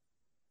 right?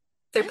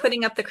 They're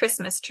putting up the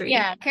Christmas tree.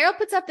 Yeah, Carol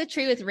puts up the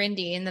tree with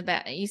Rindy in the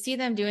back. You see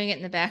them doing it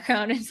in the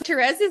background, and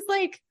Therese is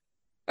like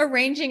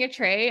arranging a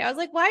tray. I was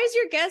like, why is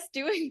your guest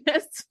doing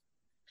this?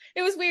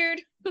 It was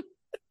weird.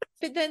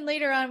 But then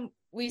later on,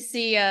 we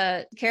see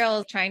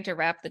Carol trying to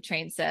wrap the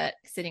train set,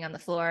 sitting on the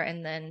floor,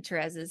 and then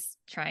Therese is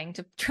trying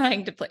to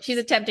play. She's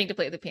attempting to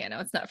play the piano.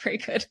 It's not very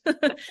good.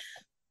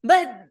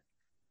 But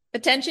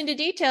attention to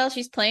detail,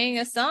 she's playing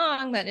a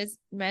song that is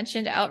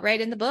mentioned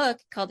outright in the book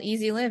called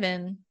Easy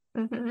Livin',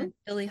 a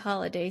Billie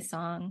Holiday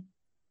song.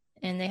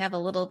 And they have a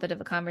little bit of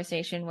a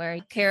conversation where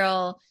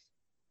Carol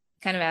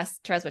kind of asks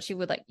Therese what she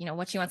would like,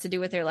 what she wants to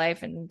do with her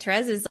life. And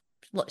Therese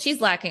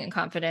she's lacking in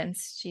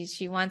confidence.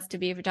 She wants to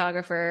be a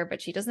photographer, but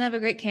she doesn't have a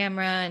great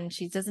camera, and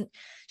she's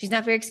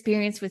not very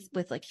experienced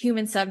with like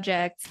human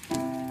subjects. Were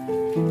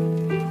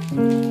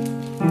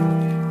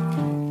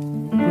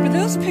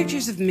those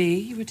pictures of me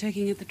you were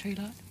taking at the tree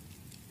lot?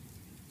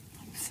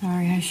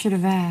 Sorry, I should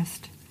have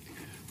asked.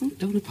 Oh,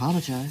 don't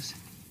apologize.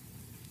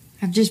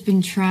 I've just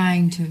been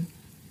trying to.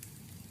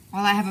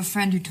 Well, I have a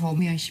friend who told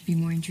me I should be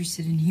more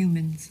interested in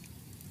humans.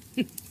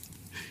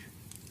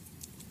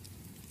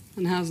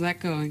 And how's that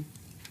going?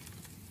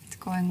 It's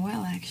going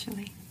well,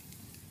 actually.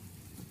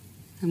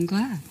 I'm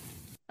glad.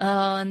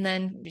 Oh, and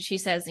then she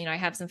says, I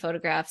have some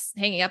photographs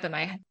hanging up in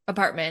my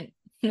apartment.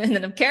 And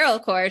then Carol,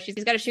 of course,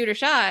 she's got to shoot her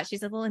shot. She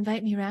said, well,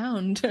 invite me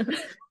around.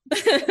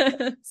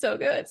 So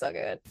good, so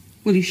good.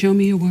 Will you show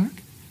me your work?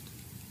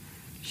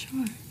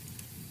 Sure.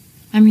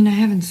 I mean, I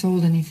haven't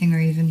sold anything or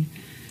even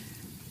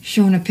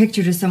shown a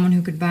picture to someone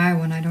who could buy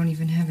one. I don't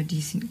even have a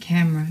decent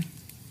camera.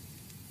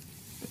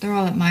 But they're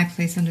all at my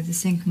place under the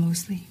sink,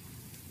 mostly.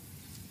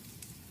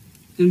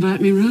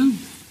 Invite me round.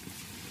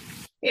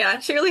 Yeah,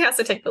 she really has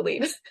to take the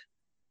lead.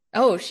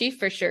 Oh, she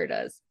for sure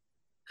does.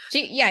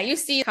 You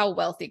see how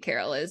wealthy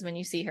Carol is when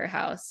you see her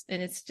house.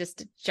 And it's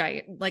just a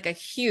giant, like a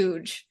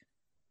huge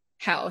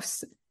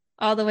house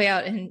all the way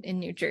out in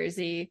New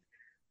Jersey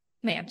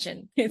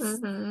mansion.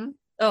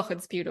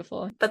 It's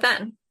beautiful. But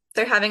then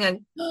they're having a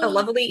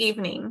lovely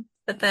evening.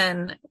 But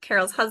then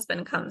Carol's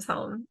husband comes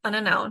home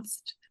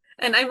unannounced.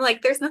 And I'm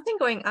like, there's nothing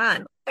going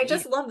on. I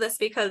just love this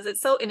because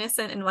it's so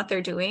innocent in what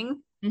they're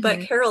doing.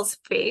 But Carol's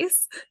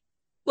face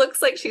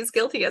looks like she's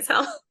guilty as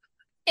hell.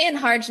 And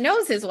Harge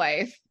knows his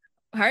wife.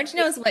 Harge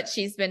knows what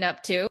she's been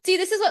up to. See,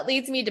 this is what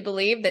leads me to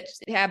believe that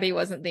Abby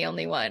wasn't the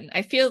only one.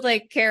 I feel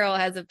like Carol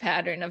has a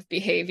pattern of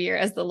behavior,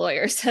 as the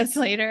lawyer says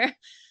later.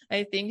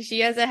 I think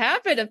she has a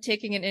habit of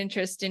taking an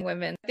interest in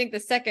women. I think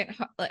the second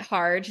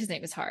Harge, his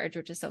name is Harge,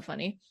 which is so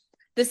funny.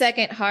 The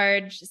second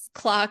Harge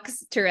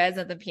clocks Therese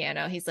at the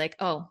piano. He's like,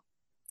 oh,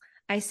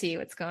 I see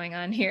what's going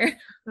on here.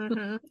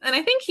 And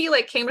I think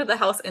he came to the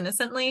house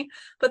innocently,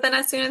 but then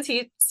as soon as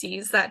he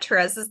sees that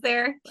Therese is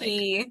there,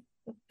 he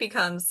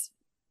becomes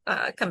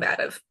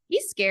combative.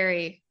 He's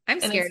scary. I'm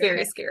scared. He's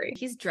very scary.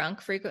 He's drunk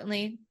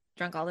frequently,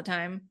 drunk all the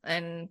time,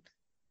 and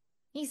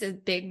he's a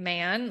big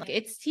man.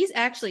 He's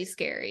actually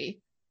scary.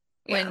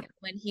 When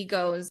he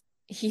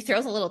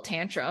throws a little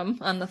tantrum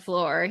on the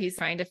floor. He's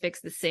trying to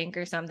fix the sink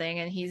or something,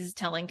 and he's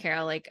telling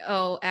Carol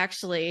oh,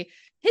 actually,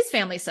 his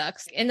family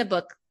sucks. In the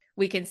book,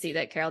 we can see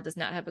that Carol does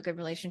not have a good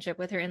relationship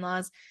with her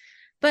in-laws,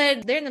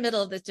 but they're in the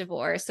middle of this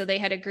divorce. So they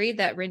had agreed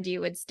that Rindy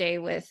would stay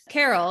with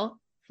Carol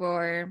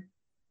for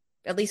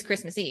at least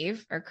Christmas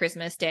Eve or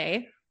Christmas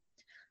Day.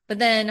 But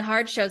then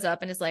Harge shows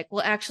up and is like,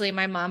 well, actually,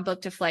 my mom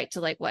booked a flight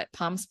to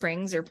Palm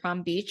Springs or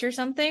Palm Beach or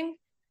something.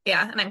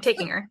 Yeah. And I'm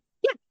taking her.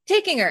 Yeah.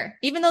 Taking her,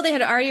 even though they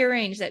had already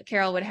arranged that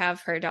Carol would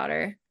have her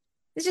daughter.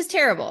 It's just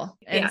terrible.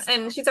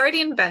 And she's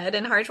already in bed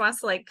and Harge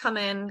wants to come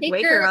in,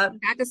 wake her up,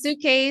 pack a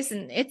suitcase,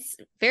 and it's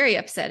very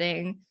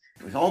upsetting.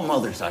 It was all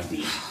Mother's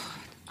idea.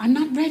 I'm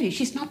not ready.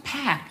 She's not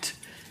packed.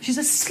 She's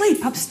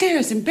asleep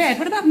upstairs in bed.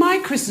 What about my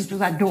Christmas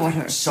with our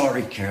daughter?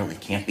 Sorry, Carol,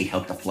 it can't be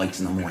helped. The flight's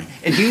in the morning.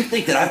 And do you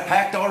think that I've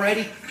packed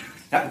already?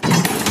 God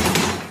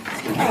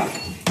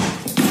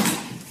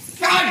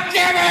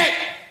damn it!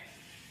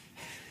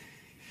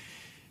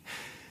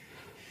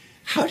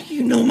 How do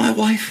you know my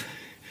wife?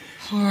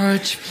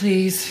 Harge,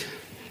 please.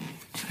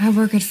 I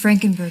work at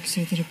Frankenberg's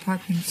at the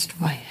department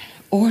store. I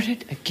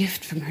ordered a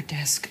gift from her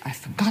desk. I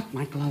forgot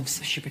my gloves,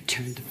 so she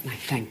returned them, and I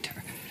thanked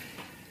her.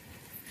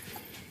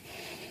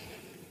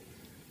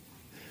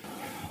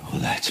 Oh,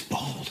 that's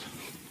bold.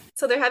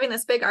 So they're having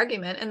this big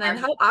argument, and then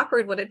how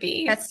awkward would it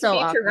be? That's so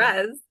awkward.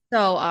 Therese?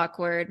 So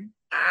awkward.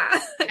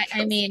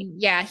 I mean,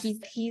 yeah,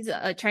 he's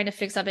trying to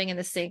fix something in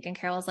the sink, and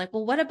Carol's like,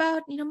 well, what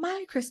about,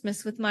 my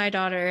Christmas with my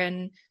daughter?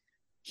 And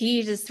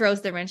he just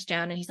throws the wrench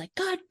down and he's like,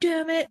 God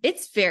damn it.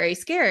 It's very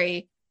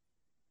scary.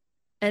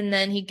 And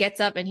then he gets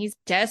up and he's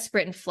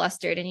desperate and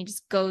flustered, and he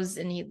just goes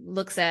and he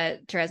looks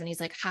at Therese and he's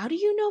like, how do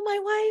you know my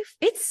wife?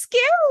 It's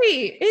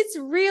scary. It's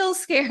real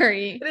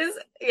scary. It is.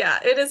 Yeah,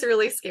 it is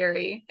really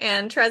scary.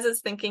 And Therese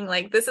is thinking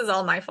this is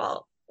all my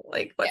fault.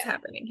 What's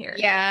happening here?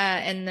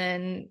 Yeah. And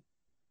then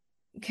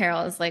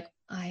Carol is like,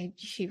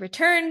 she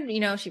returned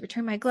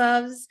my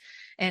gloves,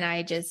 and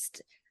I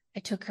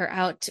took her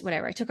out,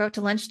 whatever. I took her out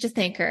to lunch to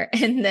thank her.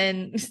 And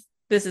then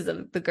this is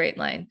the great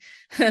line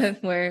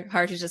where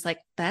Harge is just like,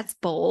 that's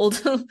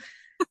bold.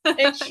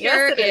 It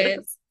sure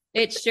is.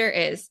 It sure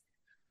is.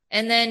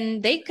 And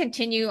then they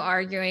continue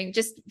arguing.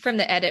 Just from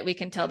the edit, we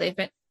can tell they've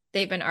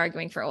been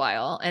arguing for a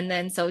while. And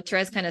then so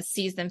Therese kind of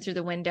sees them through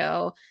the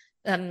window.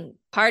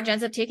 Harge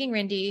ends up taking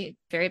Rindy,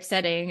 very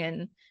upsetting,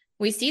 and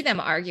we see them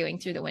arguing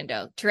through the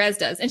window. Therese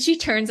does, and she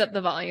turns up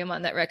the volume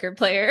on that record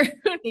player.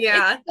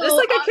 Yeah, just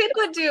like a kid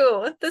would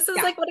do. This is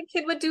what a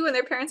kid would do when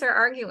their parents are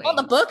arguing. Well, in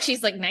the book,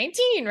 she's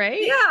 19,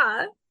 right?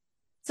 Yeah.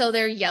 So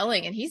they're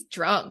yelling, and he's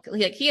drunk.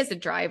 He is a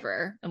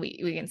driver, and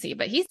we can see,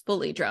 but he's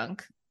fully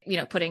drunk,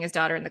 putting his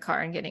daughter in the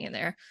car and getting in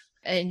there.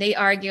 And they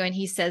argue, and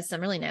he says some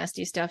really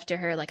nasty stuff to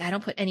her, I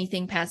don't put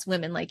anything past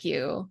women like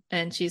you.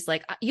 And she's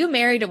like, you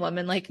married a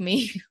woman like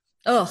me.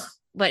 Ugh,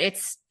 but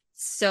it's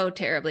so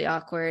terribly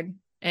awkward.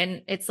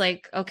 And it's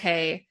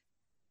okay,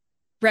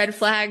 red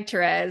flag,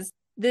 Therese.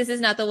 This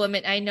is not the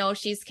woman. I know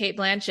she's Cate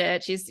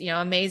Blanchett. She's,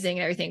 amazing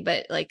and everything,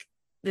 but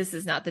this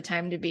is not the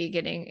time to be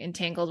getting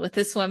entangled with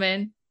this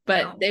woman.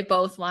 But they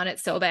both want it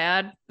so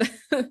bad.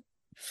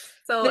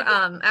 So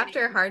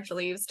after Harge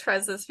leaves,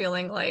 Therese is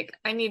feeling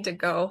I need to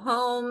go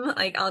home.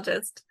 I'll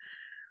just.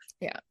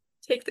 Yeah.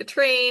 take the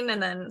train,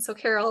 and then so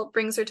Carol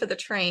brings her to the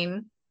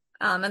train,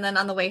 and then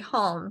on the way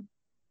home,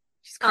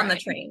 on the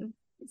train,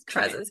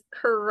 Therese is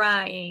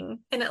crying,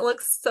 and it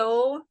looks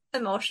so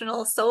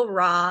emotional, so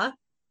raw.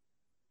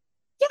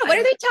 Yeah, what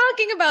are they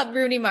talking about,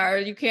 Rooney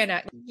Mara? You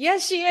cannot.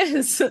 Yes, she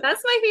is.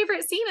 That's my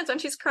favorite scene is when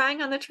she's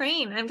crying on the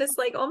train. I'm just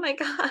like, oh my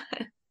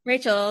God.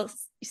 Rachel,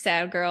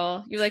 sad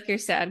girl. You like your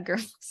sad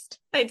girls.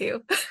 I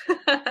do.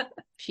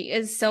 She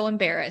is so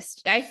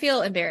embarrassed. I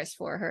feel embarrassed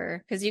for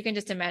her because you can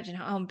just imagine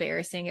how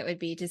embarrassing it would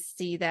be to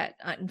see that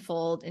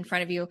unfold in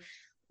front of you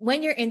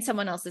when you're in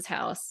someone else's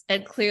house.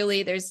 And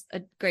clearly there's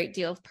a great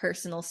deal of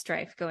personal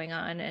strife going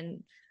on.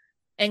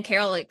 And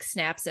Carol like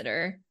snaps at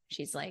her.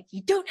 She's like,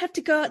 you don't have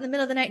to go out in the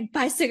middle of the night and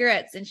buy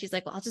cigarettes. And she's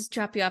like, well, I'll just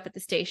drop you off at the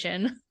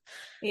station.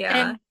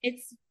 Yeah. And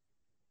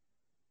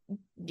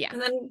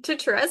And then to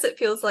Therese, it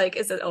feels like,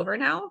 is it over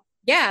now?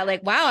 Yeah,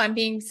 like, wow, I'm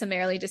being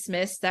summarily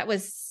dismissed. That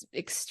was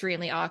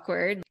extremely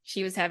awkward.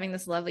 She was having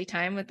this lovely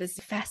time with this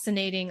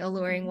fascinating,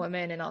 alluring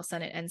woman, and all of a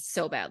sudden it ends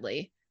so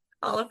badly.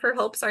 All of her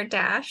hopes are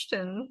dashed,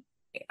 and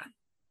yeah.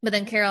 But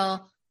then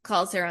Carol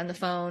calls her on the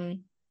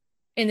phone,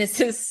 and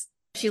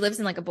she lives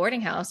in like a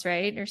boarding house,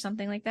 right? Or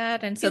something like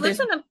that. And so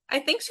I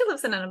think she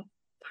lives in an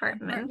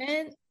apartment.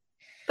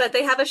 But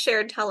they have a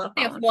shared telephone.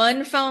 They have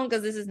one phone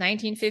because this is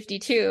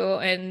 1952,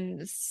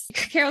 and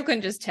Carol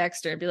couldn't just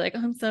text her and be like,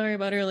 oh, I'm sorry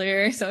about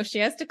earlier. So she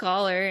has to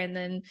call her, and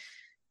then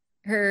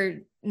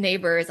her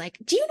neighbor is like,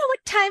 do you know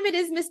what time it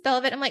is, Miss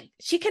Belivet? I'm like,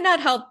 she cannot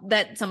help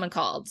that someone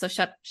called, so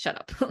shut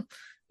up.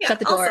 Yeah, shut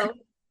the door. Also,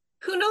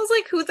 who knows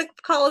like who the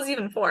call is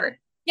even for?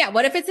 Yeah,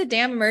 what if it's a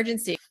damn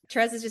emergency?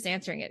 Therese is just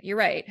answering it. You're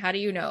right. How do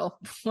you know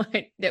what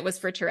it was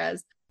for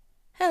Therese?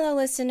 Hello,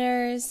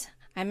 listeners.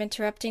 I'm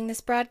interrupting this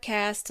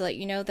broadcast to let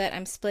you know that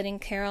I'm splitting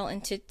Carol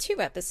into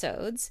 2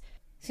 episodes.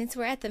 Since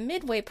we're at the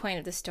midway point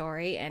of the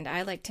story, and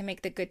I like to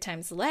make the good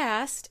times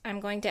last, I'm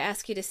going to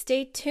ask you to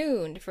stay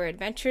tuned for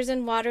Adventures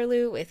in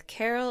Waterloo with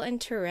Carol and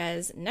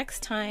Therese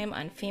next time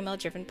on Female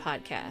Driven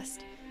Podcast.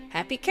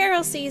 Happy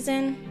Carol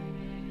season!